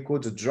technique, we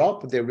could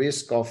drop the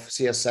risk of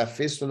CSF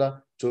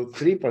fistula to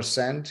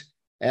 3%,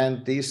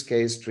 and this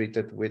case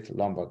treated with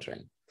lumbar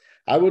drain.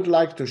 I would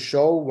like to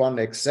show one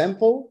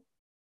example.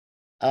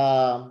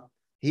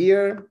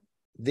 Here,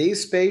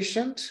 this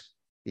patient,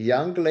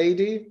 young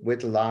lady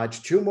with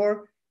large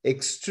tumor,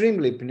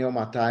 extremely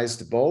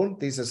pneumatized bone.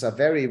 This is a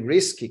very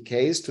risky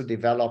case to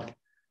develop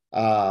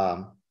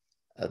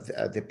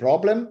the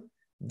problem.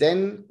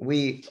 Then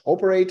we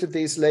operated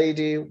this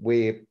lady.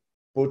 We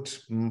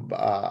put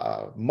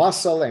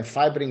muscle and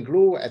fibrin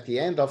glue at the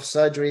end of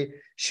surgery.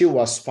 She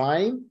was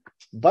fine,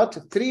 but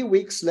 3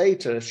 weeks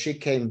later, she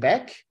came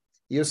back.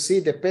 You see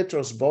the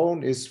petrous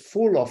bone is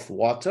full of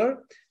water,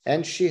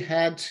 and she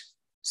had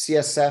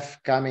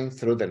CSF coming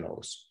through the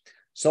nose.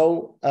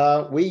 So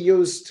we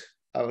used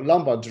a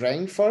lumbar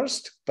drain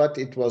first, but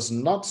it was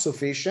not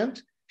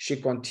sufficient. She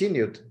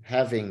continued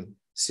having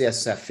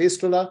CSF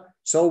fistula,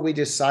 so we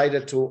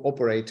decided to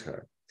operate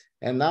her.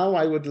 And now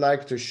I would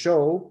like to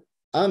show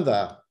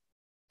under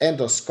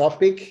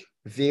endoscopic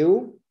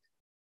view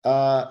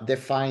the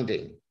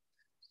finding.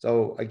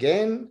 So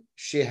again,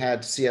 she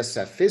had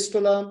CSF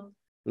fistula,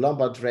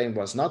 lumbar drain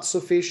was not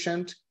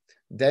sufficient.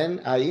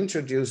 Then I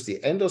introduced the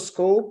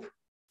endoscope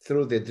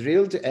through the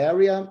drilled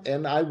area,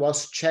 and I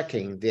was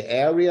checking the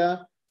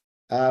area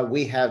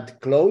we had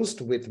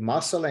closed with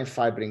muscle and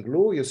fibrin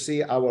glue. You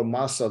see our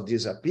muscle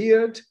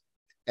disappeared,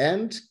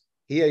 and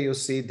here you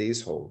see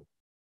this hole.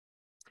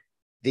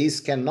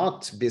 These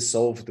cannot be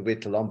solved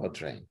with lumbar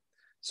drain.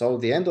 So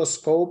the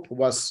endoscope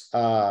was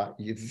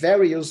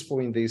very useful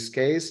in this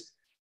case.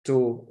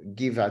 to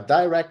give a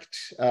direct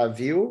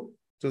view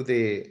to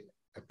the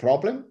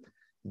problem.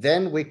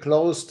 Then we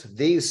closed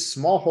this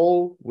small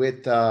hole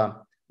with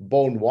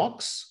bone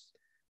wax,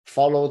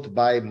 followed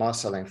by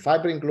muscle and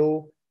fibrin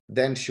glue.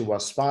 Then she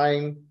was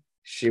fine.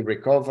 She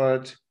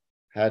recovered,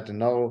 had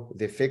no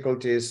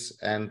difficulties,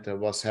 and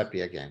was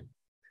happy again.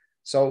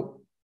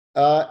 So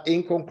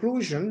in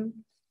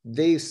conclusion,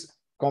 this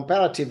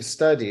comparative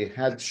study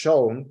had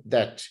shown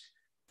that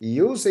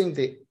using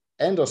the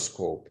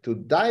endoscope to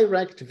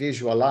direct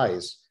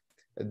visualize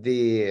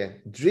the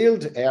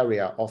drilled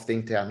area of the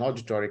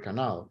interauditory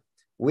canal,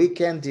 we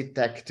can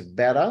detect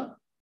better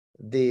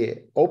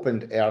the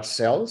opened air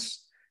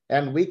cells,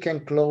 and we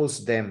can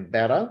close them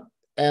better.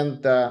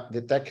 And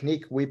the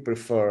technique we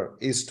prefer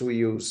is to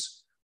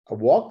use a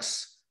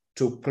wax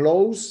to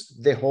close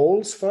the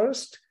holes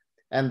first,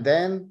 and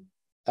then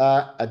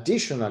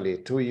additionally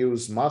to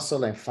use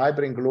muscle and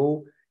fibrin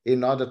glue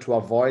in order to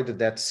avoid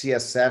that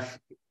CSF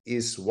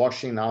is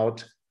washing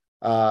out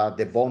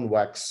the bone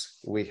wax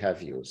we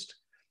have used.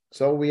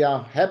 So we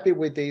are happy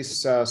with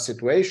this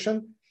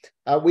situation.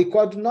 We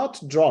could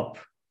not drop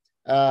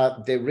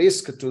the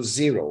risk to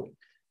zero,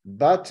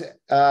 but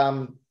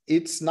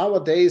it's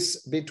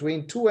nowadays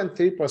between 2 and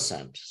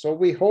 3%. So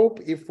we hope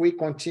if we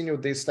continue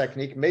this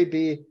technique,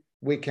 maybe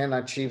we can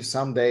achieve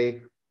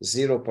someday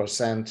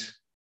 0%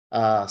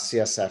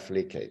 CSF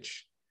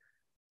leakage.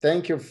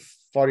 Thank you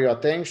for your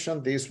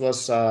attention. This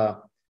was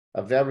a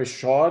very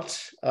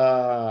short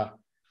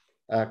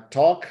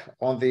talk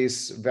on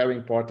this very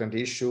important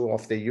issue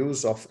of the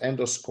use of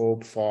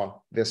endoscope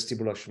for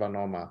vestibular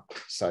schwannoma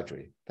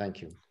surgery.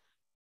 Thank you.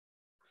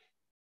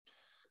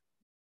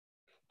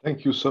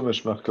 Thank you so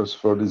much, Marcos,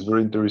 for this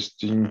very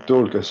interesting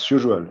talk, as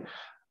usual.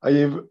 I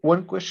have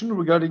one question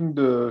regarding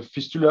the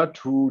fistula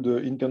to the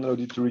internal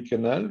auditory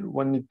canal.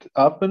 When it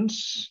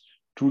happens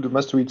to the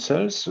mastoid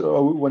cells,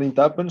 or when it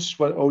happens,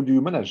 how do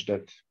you manage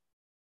that?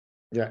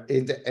 Yeah,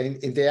 in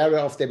the area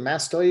of the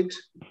mastoid.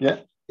 Yeah.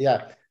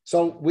 Yeah.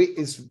 So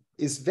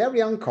it's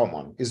very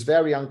uncommon. It's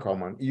very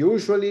uncommon.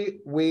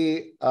 Usually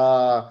we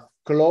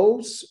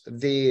close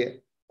the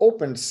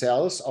open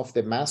cells of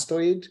the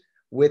mastoid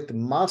with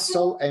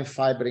muscle and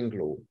fibrin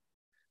glue.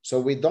 So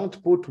we don't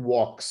put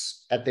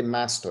wax at the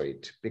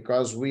mastoid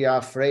because we are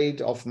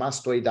afraid of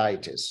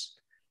mastoiditis.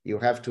 You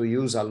have to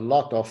use a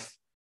lot of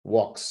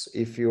wax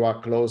if you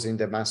are closing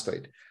the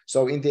mastoid.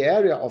 So in the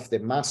area of the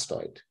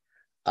mastoid,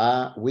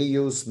 we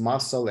use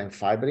muscle and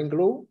fibrin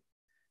glue.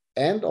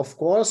 And of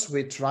course,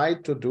 we try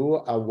to do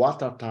a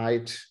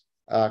watertight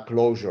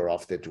closure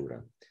of the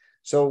dura.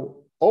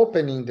 So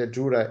opening the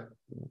dura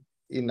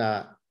in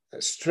a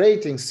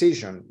straight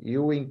incision,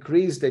 you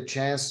increase the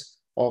chance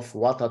of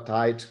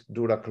watertight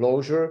dura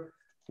closure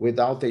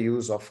without the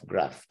use of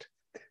graft.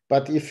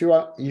 But if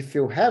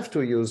you have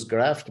to use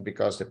graft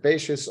because the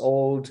patient is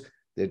old,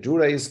 the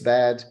dura is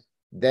bad,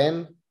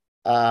 then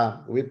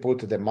we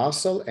put the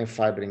muscle and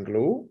fibrin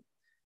glue.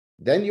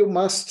 Then you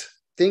must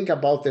think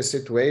about the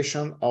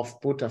situation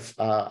of put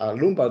a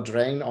lumbar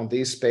drain on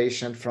this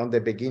patient from the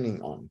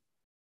beginning on.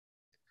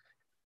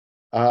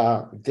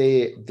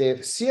 The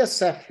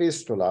CSF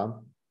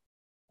fistula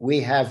we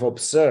have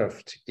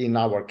observed in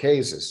our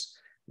cases,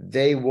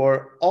 they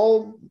were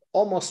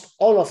almost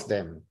all of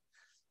them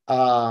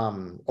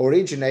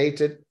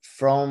originated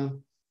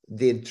from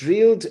the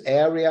drilled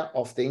area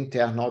of the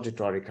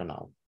interauditory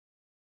canal,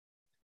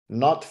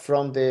 not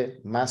from the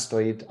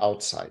mastoid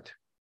outside.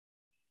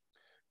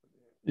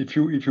 If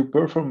you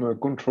perform a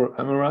control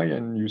MRI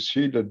and you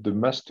see that the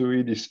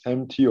mastoid is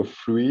empty of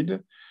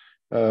fluid,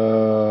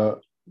 how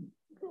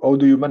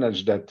do you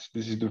manage that?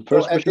 This is the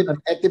first question.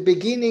 At the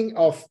beginning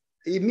of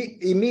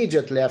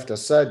immediately after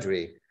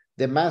surgery,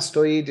 the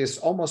mastoid is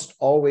almost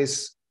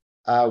always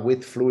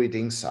with fluid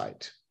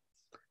inside.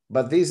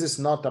 But this is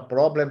not a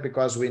problem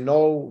because we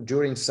know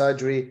during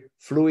surgery,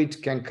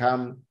 fluid can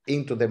come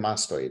into the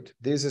mastoid.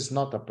 This is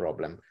not a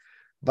problem.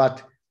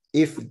 But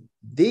if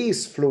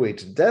this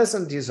fluid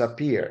doesn't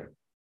disappear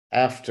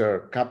after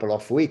a couple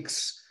of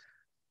weeks,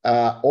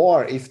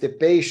 or if the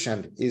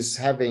patient is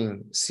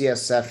having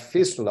CSF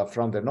fistula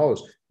from the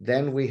nose,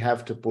 then we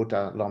have to put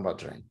a lumbar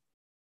drain.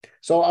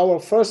 So our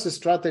first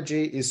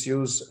strategy is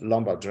use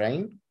lumbar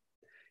drain.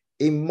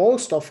 In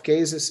most of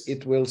cases,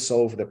 it will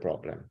solve the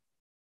problem.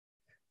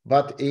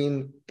 But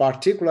in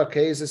particular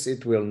cases,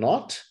 it will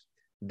not.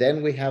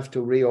 Then we have to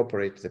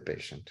reoperate the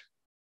patient.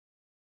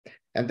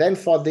 And then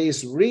for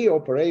this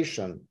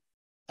reoperation,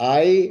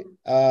 I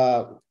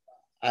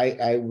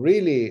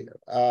really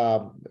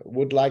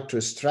would like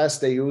to stress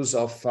the use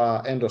of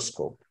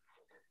endoscope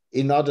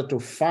in order to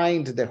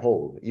find the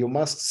hole. You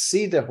must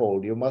see the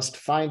hole. You must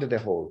find the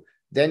hole.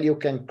 Then you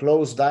can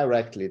close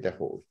directly the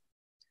hole.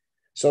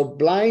 So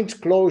blind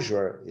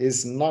closure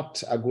is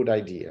not a good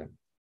idea.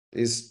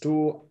 It's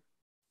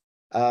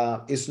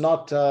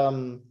not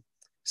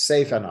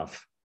safe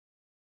enough.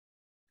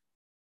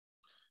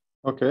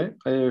 Okay,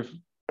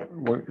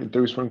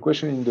 there is one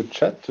question in the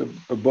chat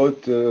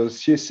about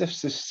CSF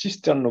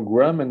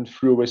cisternogram and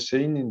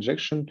fluorescein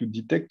injection to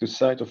detect the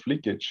site of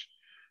leakage.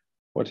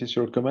 What is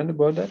your comment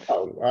about that?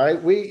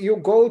 You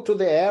go to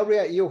the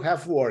area you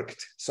have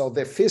worked. So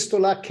the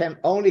fistula can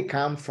only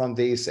come from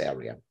this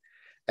area.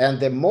 And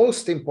the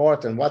most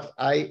important, what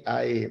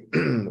I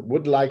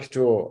would like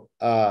to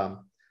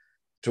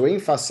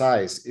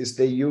emphasize is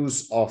the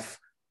use of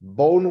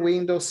bone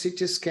window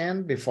CT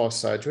scan before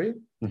surgery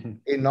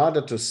in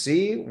order to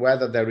see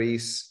whether there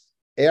is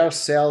air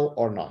cell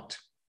or not.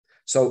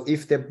 So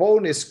if the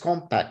bone is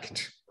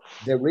compact,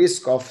 the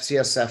risk of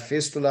CSF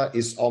fistula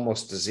is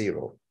almost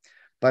zero.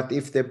 But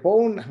if the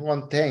bone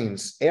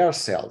contains air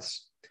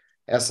cells,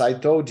 as I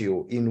told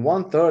you, in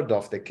 1/3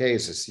 of the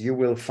cases, you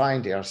will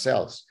find air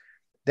cells.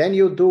 Then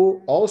you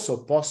do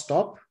also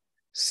post-op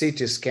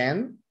CT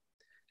scan,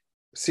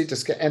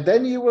 and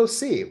then you will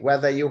see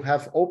whether you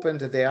have opened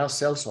the air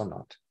cells or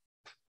not.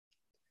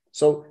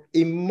 So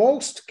in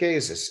most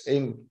cases,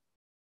 in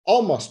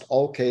almost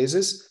all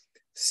cases,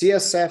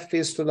 CSF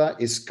fistula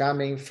is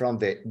coming from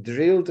the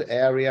drilled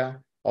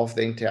area of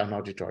the internal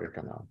auditory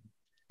canal.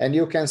 And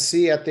you can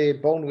see at the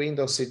bone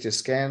window CT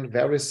scan,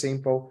 very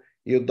simple.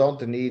 You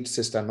don't need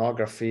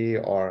cysternography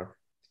or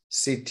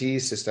CT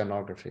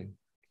cysternography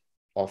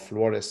or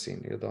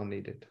fluorescein. You don't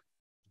need it.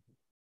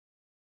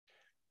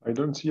 I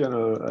don't see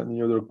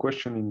any other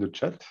question in the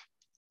chat.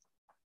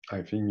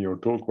 I think your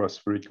talk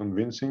was very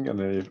convincing, and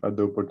I've had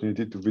the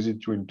opportunity to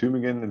visit you in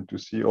Tübingen and to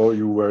see how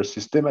you were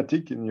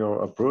systematic in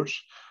your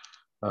approach.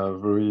 A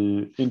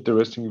very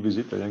interesting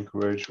visit. I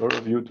encourage all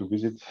of you to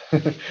visit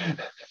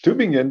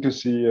Tübingen to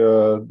see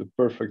the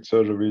perfect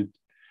surgery.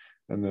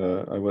 And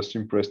I was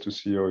impressed to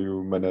see how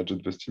you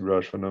managed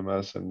vestibular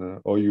schwannomas and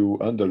how you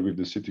handle with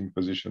the sitting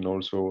position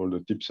also, all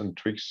the tips and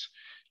tricks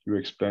you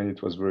explained.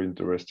 It was very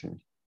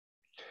interesting.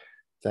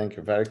 Thank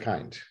you. Very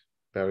kind.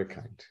 Very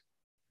kind.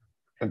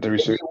 And there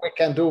is we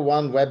can do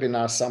one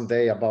webinar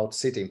someday about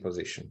sitting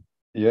position.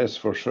 Yes,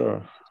 for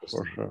sure.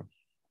 For sure.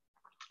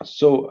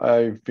 So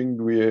I think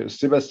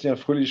Sebastian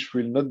Fröhlich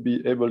will not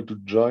be able to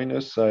join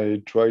us.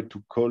 I tried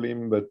to call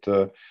him, but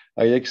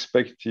I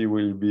expect he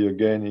will be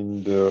again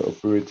in the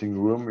operating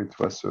room. It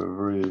was a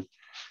very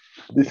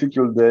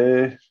difficult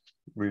day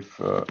with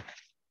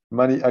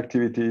many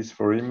activities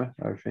for him,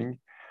 I think.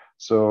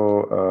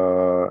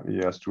 So he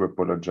has to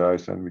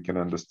apologize, and we can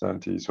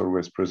understand he's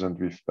always present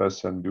with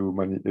us and do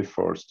many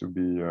efforts to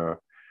be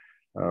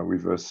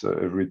with us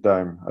every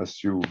time,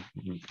 as you,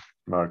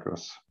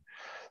 Marcos.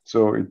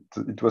 So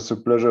it was a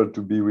pleasure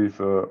to be with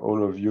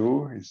all of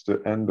you. It's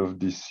the end of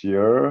this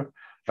year.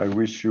 I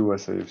wish you,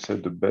 as I've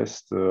said, the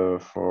best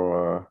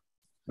for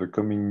the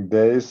coming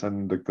days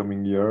and the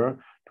coming year,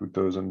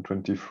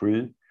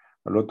 2023.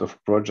 A lot of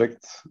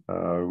projects.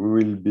 We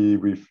will be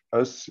with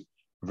us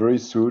very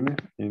soon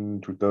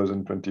in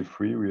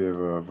 2023. We have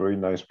a very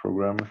nice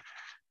program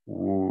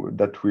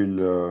that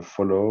will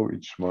follow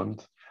each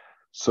month.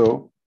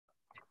 So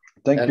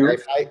thank you.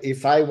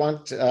 If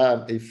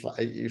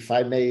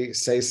I may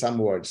say some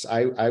words,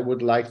 I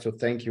would like to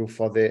thank you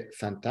for the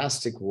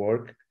fantastic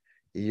work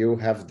you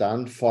have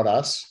done for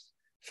us,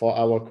 for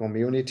our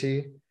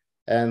community.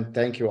 And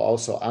thank you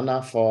also,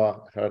 Anna,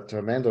 for her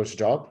tremendous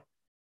job.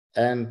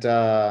 And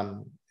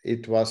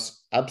it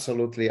was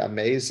absolutely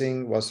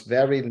amazing, was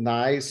very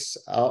nice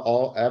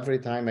every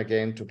time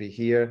again to be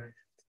here.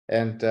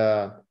 And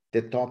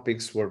the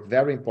topics were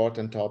very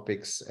important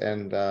topics.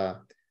 And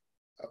the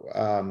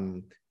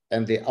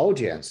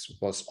audience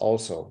was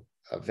also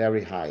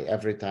very high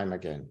every time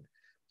again.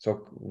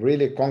 So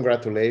really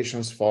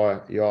congratulations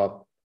for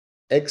your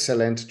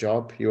excellent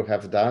job you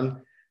have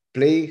done.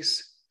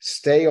 Please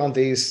stay on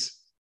this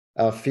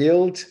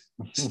field,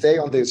 stay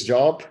on this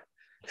job.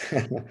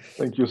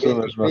 Thank you so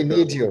much, Marcos. We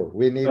need you.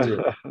 We need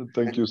you.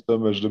 Thank you so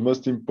much. The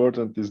most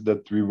important is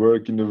that we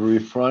work in a very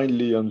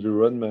friendly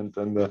environment.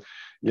 And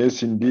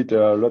yes, indeed,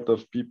 there are a lot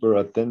of people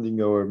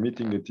attending our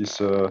meeting. It is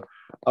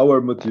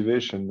our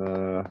motivation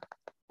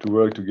to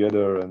work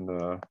together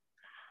and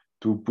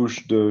to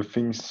push the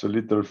things a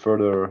little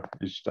further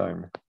each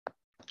time.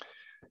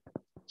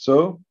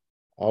 So,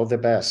 all the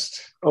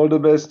best. All the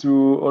best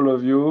to all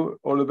of you.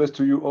 All the best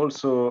to you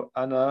also,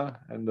 Anna,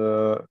 and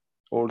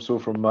also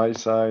from my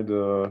side,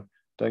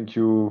 thank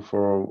you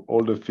for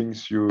all the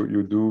things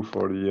you do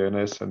for the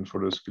ENS and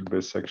for the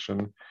skill-based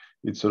section.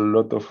 It's a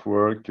lot of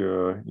work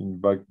in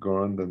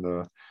background,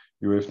 and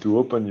you have to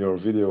open your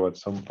video at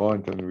some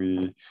point, and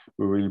we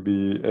will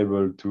be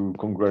able to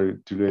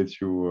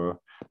congratulate you.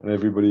 And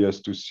everybody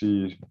has to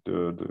see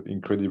the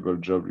incredible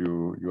job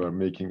you are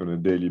making on a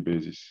daily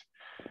basis.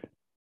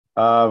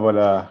 Ah,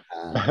 voilà.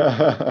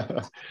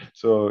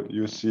 So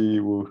you see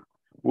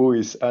who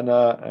is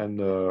Anna, and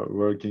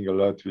working a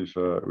lot with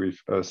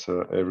us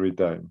every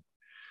time.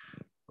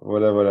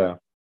 Voilà, voilà.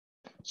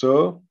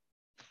 So,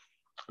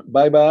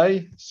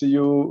 bye-bye. See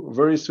you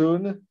very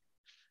soon.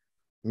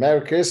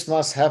 Merry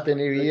Christmas, Happy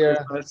New Year.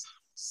 Christmas.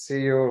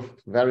 See you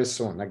very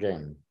soon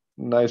again.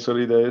 Nice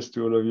holidays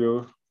to all of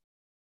you.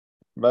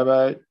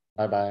 Bye-bye.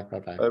 Bye-bye.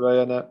 Bye-bye. Bye-bye,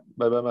 Anna.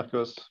 Bye-bye,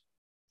 Marcos.